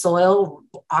in the soil,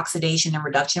 oxidation and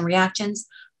reduction reactions,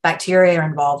 bacteria are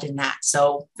involved in that.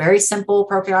 So very simple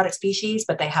prokaryotic species,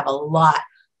 but they have a lot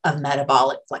of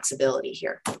metabolic flexibility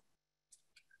here.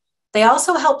 They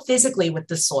also help physically with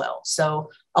the soil. So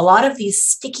a lot of these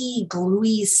sticky,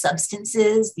 gluey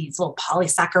substances, these little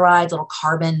polysaccharides, little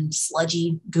carbon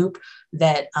sludgy goop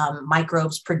that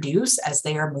microbes produce as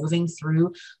they are moving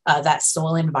through that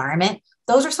soil environment,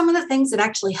 those are some of the things that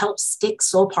actually help stick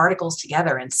soil particles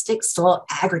together and stick soil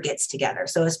aggregates together.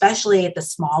 So especially at the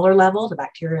smaller level, the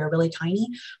bacteria are really tiny,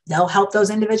 they'll help those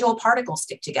individual particles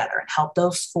stick together and help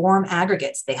those form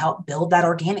aggregates. They help build that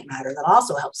organic matter that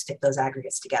also helps stick those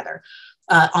aggregates together.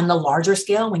 On the larger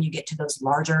scale, when you get to those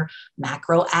larger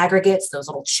macro aggregates, those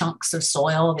little chunks of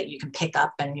soil that you can pick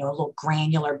up and, little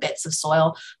granular bits of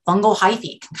soil, fungal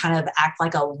hyphae can kind of act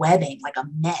like a webbing, like a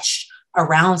mesh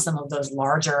around some of those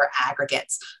larger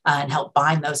aggregates and help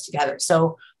bind those together.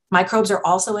 So microbes are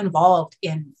also involved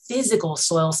in physical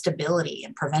soil stability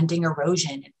and preventing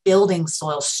erosion and building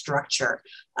soil structure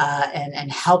and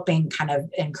helping kind of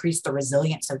increase the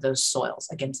resilience of those soils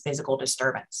against physical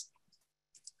disturbance.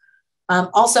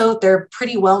 Also, they're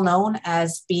pretty well known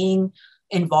as being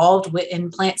involved in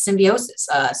plant symbiosis,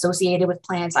 associated with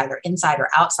plants, either inside or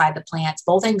outside the plants,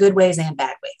 both in good ways and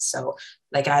bad ways. So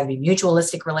they can either be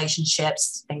mutualistic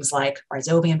relationships, things like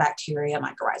rhizobium bacteria,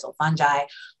 mycorrhizal fungi,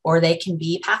 or they can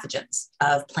be pathogens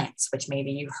of plants, which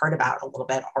maybe you've heard about a little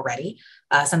bit already.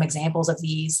 Some examples of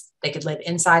these, they could live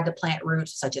inside the plant root,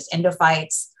 such as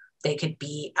endophytes. They could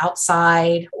be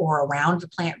outside or around the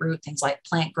plant root, things like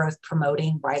plant growth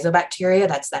promoting rhizobacteria.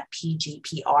 That's that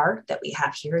PGPR that we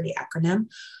have here, the acronym.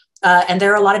 And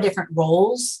there are a lot of different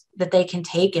roles that they can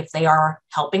take if they are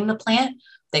helping the plant.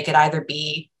 They could either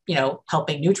be,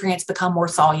 helping nutrients become more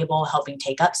soluble, helping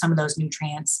take up some of those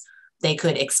nutrients. They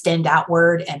could extend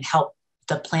outward and help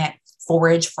the plant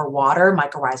forage for water.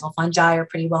 Mycorrhizal fungi are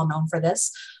pretty well known for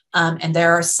this. And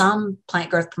there are some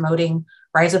plant growth promoting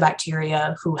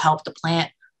rhizobacteria who help the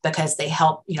plant because they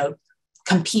help,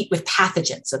 compete with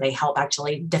pathogens. So they help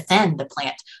actually defend the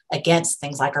plant against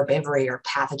things like herbivory or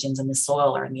pathogens in the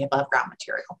soil or in the above ground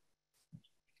material.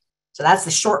 So that's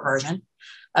the short version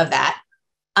of that.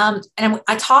 And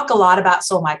I talk a lot about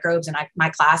soil microbes, and my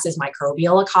class is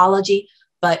microbial ecology.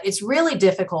 But it's really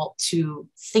difficult to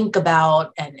think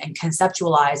about and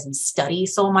conceptualize and study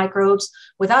soil microbes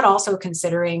without also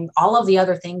considering all of the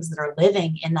other things that are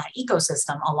living in that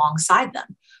ecosystem alongside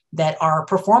them that are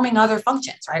performing other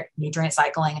functions, right? Nutrient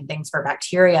cycling and things for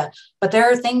bacteria. But there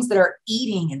are things that are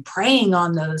eating and preying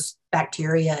on those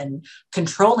bacteria and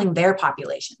controlling their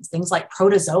populations, things like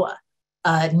protozoa.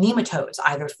 Nematodes,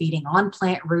 either feeding on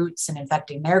plant roots and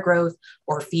infecting their growth,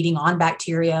 or feeding on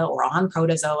bacteria or on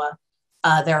protozoa.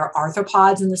 There are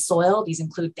arthropods in the soil. These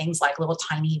include things like little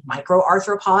tiny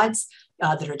microarthropods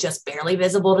that are just barely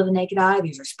visible to the naked eye.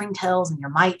 These are springtails and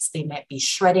your mites. They might be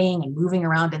shredding and moving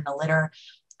around in the litter.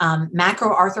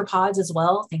 Macroarthropods as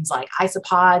well, things like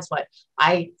isopods, what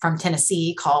I from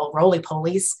Tennessee call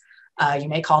roly-polies. You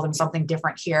may call them something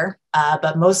different here,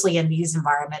 but mostly in these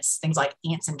environments, things like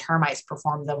ants and termites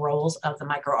perform the roles of the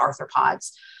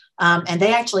microarthropods. And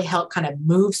they actually help kind of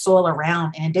move soil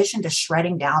around in addition to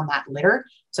shredding down that litter.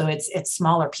 So it's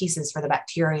smaller pieces for the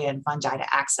bacteria and fungi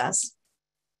to access.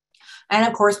 And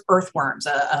of course, earthworms,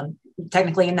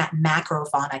 technically in that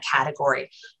macrofauna category,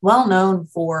 well known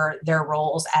for their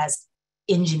roles as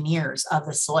engineers of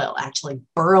the soil, actually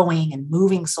burrowing and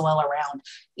moving soil around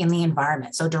in the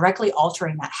environment. So directly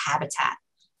altering that habitat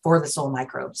for the soil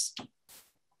microbes.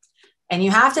 And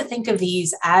you have to think of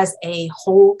these as a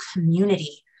whole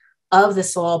community of the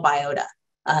soil biota.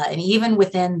 And even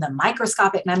within the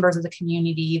microscopic members of the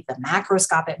community, the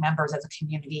macroscopic members of the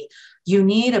community, you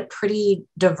need a pretty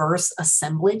diverse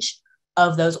assemblage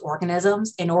of those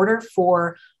organisms in order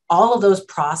for all of those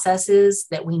processes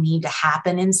that we need to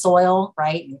happen in soil,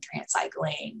 right? Nutrient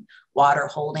cycling, water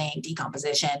holding,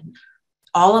 decomposition,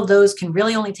 all of those can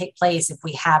really only take place if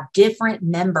we have different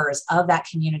members of that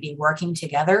community working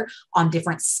together on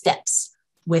different steps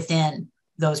within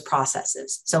those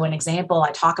processes. So an example,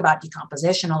 I talk about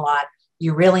decomposition a lot.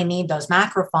 You really need those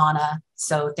macrofauna.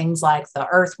 So things like the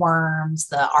earthworms,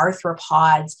 the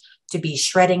arthropods, to be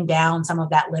shredding down some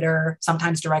of that litter,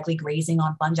 sometimes directly grazing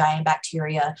on fungi and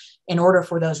bacteria in order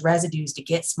for those residues to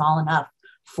get small enough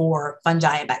for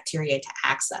fungi and bacteria to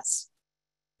access.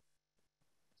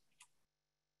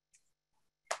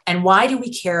 And why do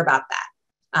we care about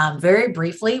that? Very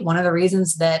briefly, one of the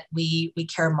reasons that we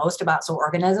care most about soil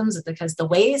organisms is because the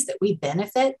ways that we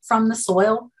benefit from the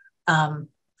soil,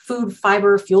 food,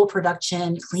 fiber, fuel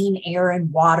production, clean air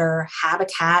and water,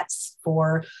 habitats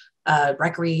for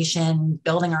recreation,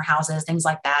 building our houses, things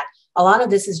like that. A lot of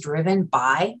this is driven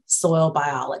by soil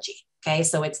biology. Okay,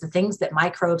 so it's the things that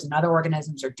microbes and other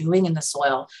organisms are doing in the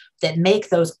soil that make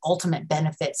those ultimate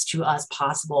benefits to us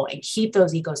possible and keep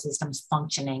those ecosystems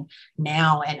functioning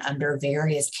now and under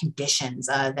various conditions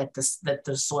that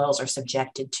the soils are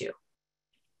subjected to.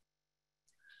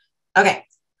 Okay,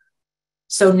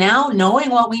 so now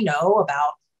knowing what we know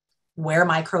about where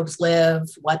microbes live,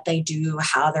 what they do,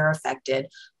 how they're affected,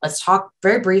 let's talk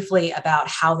very briefly about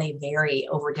how they vary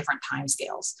over different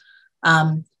timescales.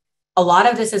 A lot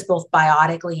of this is both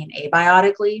biotically and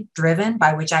abiotically driven,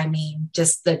 by which I mean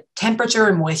just the temperature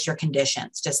and moisture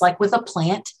conditions, just like with a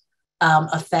plant,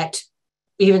 affect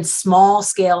even small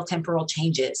scale temporal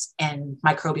changes in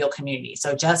microbial community.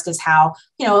 So just as how,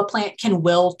 a plant can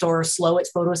wilt or slow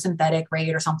its photosynthetic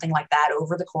rate or something like that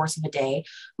over the course of a day,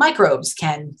 microbes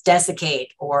can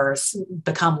desiccate or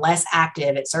become less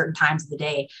active at certain times of the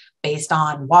day based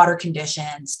on water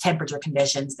conditions, temperature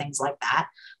conditions, things like that.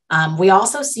 We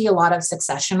also see a lot of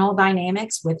successional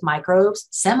dynamics with microbes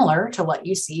similar to what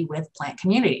you see with plant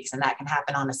communities, and that can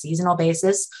happen on a seasonal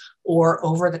basis or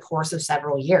over the course of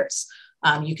several years.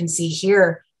 You can see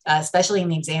here, especially in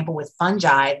the example with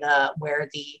fungi, where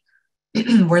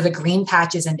the green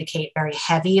patches indicate very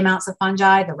heavy amounts of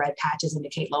fungi, the red patches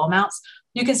indicate low amounts.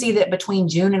 You can see that between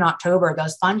June and October,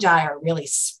 those fungi are really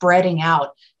spreading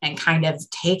out and kind of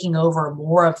taking over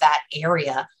more of that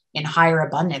area in higher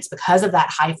abundance because of that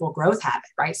high full growth habit,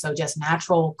 right? So just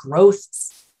natural growth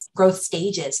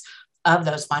stages of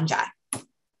those fungi.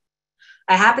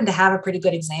 I happen to have a pretty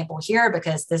good example here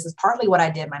because this is partly what I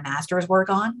did my master's work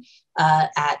on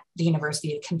at the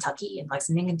University of Kentucky in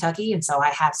Lexington, Kentucky. And so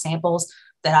I have samples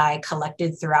that I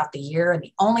collected throughout the year. And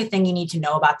the only thing you need to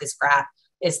know about this graph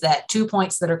is that 2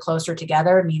 points that are closer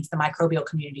together means the microbial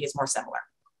community is more similar,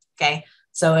 okay?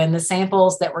 So in the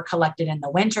samples that were collected in the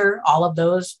winter, all of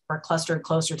those were clustered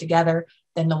closer together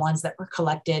than the ones that were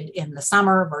collected in the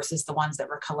summer versus the ones that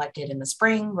were collected in the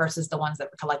spring versus the ones that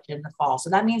were collected in the fall. So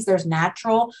that means there's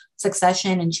natural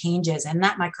succession and changes in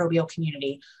that microbial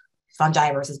community,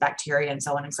 fungi versus bacteria and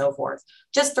so on and so forth,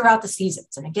 just throughout the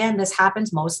seasons. And again, this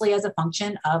happens mostly as a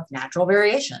function of natural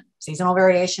variation, seasonal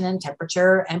variation in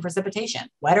temperature and precipitation.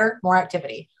 Wetter, more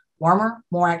activity. Warmer,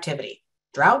 more activity.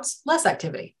 Droughts, less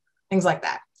activity, things like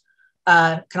that.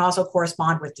 Can also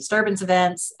correspond with disturbance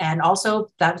events and also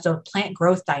that's the plant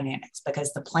growth dynamics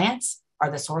because the plants are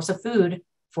the source of food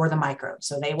for the microbes.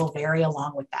 So they will vary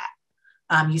along with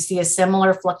that. You see a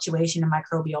similar fluctuation in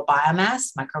microbial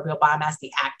biomass. Microbial biomass,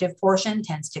 the active portion,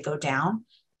 tends to go down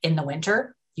in the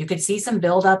winter. You could see some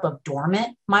buildup of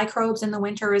dormant microbes in the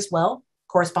winter as well,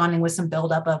 corresponding with some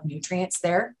buildup of nutrients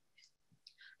there.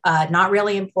 Not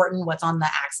really important what's on the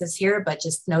axis here, but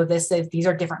just know these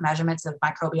are different measurements of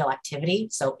microbial activity.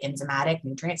 So enzymatic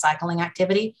nutrient cycling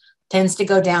activity tends to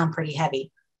go down pretty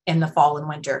heavy in the fall and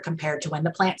winter compared to when the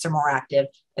plants are more active,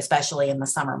 especially in the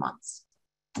summer months.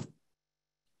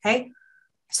 Okay,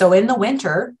 so in the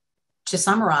winter, to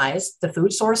summarize, the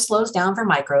food source slows down for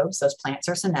microbes. Those plants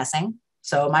are senescing.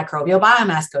 So microbial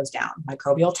biomass goes down.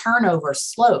 Microbial turnover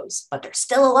slows, but they're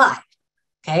still alive.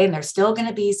 Okay, and there's still going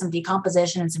to be some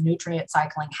decomposition and some nutrient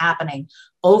cycling happening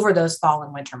over those fall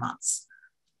and winter months.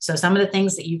 So some of the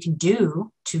things that you can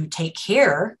do to take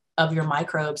care of your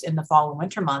microbes in the fall and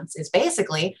winter months is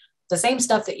basically the same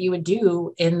stuff that you would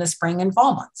do in the spring and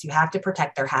fall months. You have to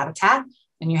protect their habitat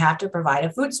and you have to provide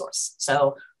a food source.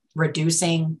 So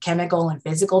reducing chemical and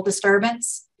physical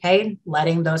disturbance, okay,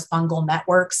 letting those fungal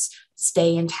networks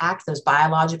stay intact, those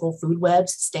biological food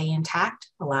webs stay intact,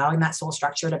 allowing that soil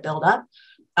structure to build up,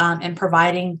 and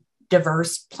providing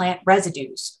diverse plant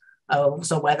residues.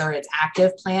 So whether it's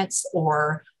active plants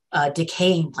or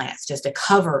decaying plants, just a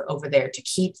cover over there to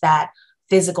keep that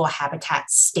physical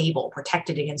habitat stable,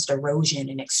 protected against erosion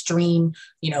and extreme,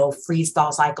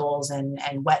 freeze-thaw cycles and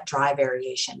wet-dry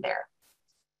variation there.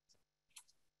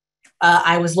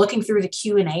 I was looking through the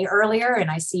Q&A earlier, and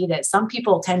I see that some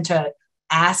people tend to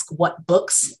ask, what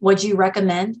books would you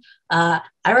recommend? I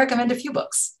recommend a few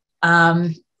books.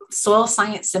 Soil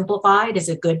Science Simplified is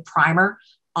a good primer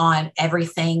on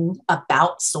everything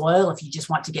about soil if you just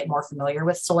want to get more familiar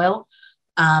with soil.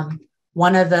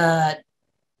 One of the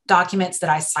documents that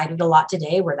I cited a lot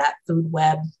today where that food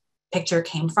web picture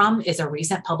came from is a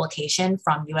recent publication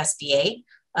from USDA,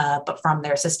 but from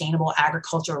their Sustainable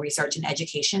Agricultural Research and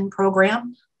Education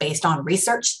program based on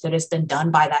research that has been done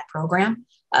by that program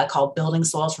called Building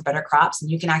Soils for Better Crops.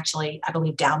 And you can actually, I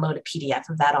believe, download a PDF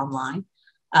of that online.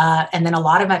 And then a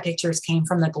lot of my pictures came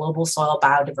from the Global Soil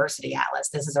Biodiversity Atlas.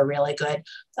 This is a really good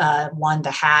one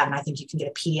to have, and I think you can get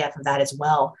a PDF of that as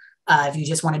well if you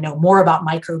just want to know more about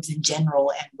microbes in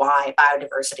general and why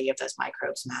biodiversity of those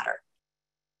microbes matter.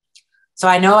 So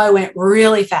I know I went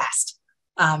really fast.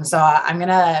 So I'm going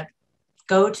to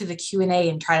go to the Q&A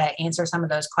and try to answer some of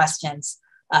those questions.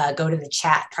 Go to the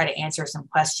chat, try to answer some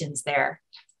questions there.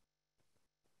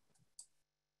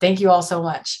 Thank you all so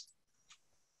much.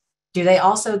 Do they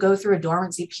also go through a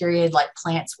dormancy period like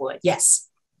plants would? Yes,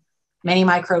 many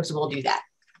microbes will do that.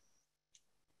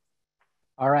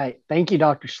 All right. Thank you,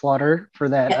 Dr. Slaughter, for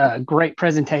that great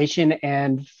presentation.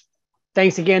 And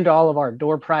thanks again to all of our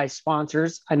door prize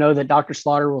sponsors. I know that Dr.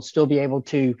 Slaughter will still be able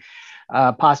to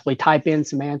possibly type in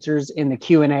some answers in the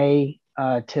Q&A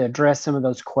to address some of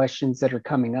those questions that are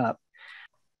coming up.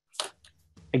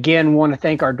 Again, want to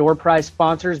thank our door prize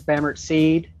sponsors, Bamert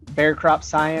Seed, Bear Crop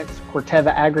Science,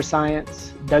 Corteva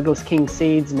Agriscience, Douglas King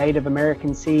Seeds, Native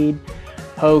American Seed,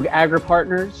 Hogue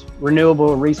Agri-Partners,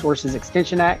 Renewable Resources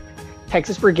Extension Act,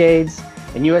 Texas Brigades,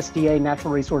 and USDA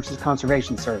Natural Resources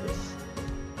Conservation Service.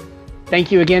 Thank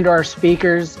you again to our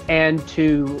speakers and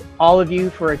to all of you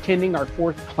for attending our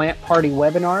 4th Plant Party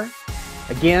webinar.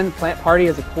 Again, Plant Party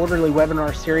is a quarterly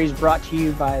webinar series brought to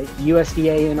you by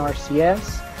USDA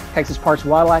NRCS, Texas Parks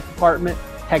and Wildlife Department,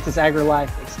 Texas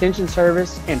AgriLife Extension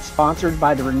Service, and sponsored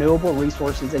by the Renewable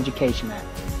Resources Education Act.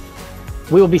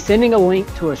 We will be sending a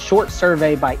link to a short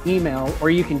survey by email, or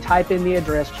you can type in the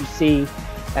address you see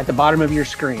at the bottom of your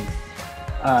screen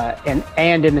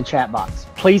and in the chat box.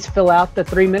 Please fill out the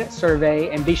 3-minute survey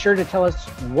and be sure to tell us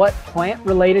what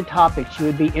plant-related topics you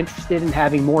would be interested in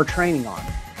having more training on.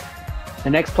 The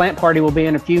next Plant Party will be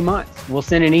in a few months. We'll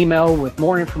send an email with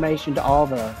more information to all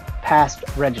the past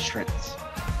registrants.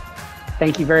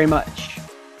 Thank you very much.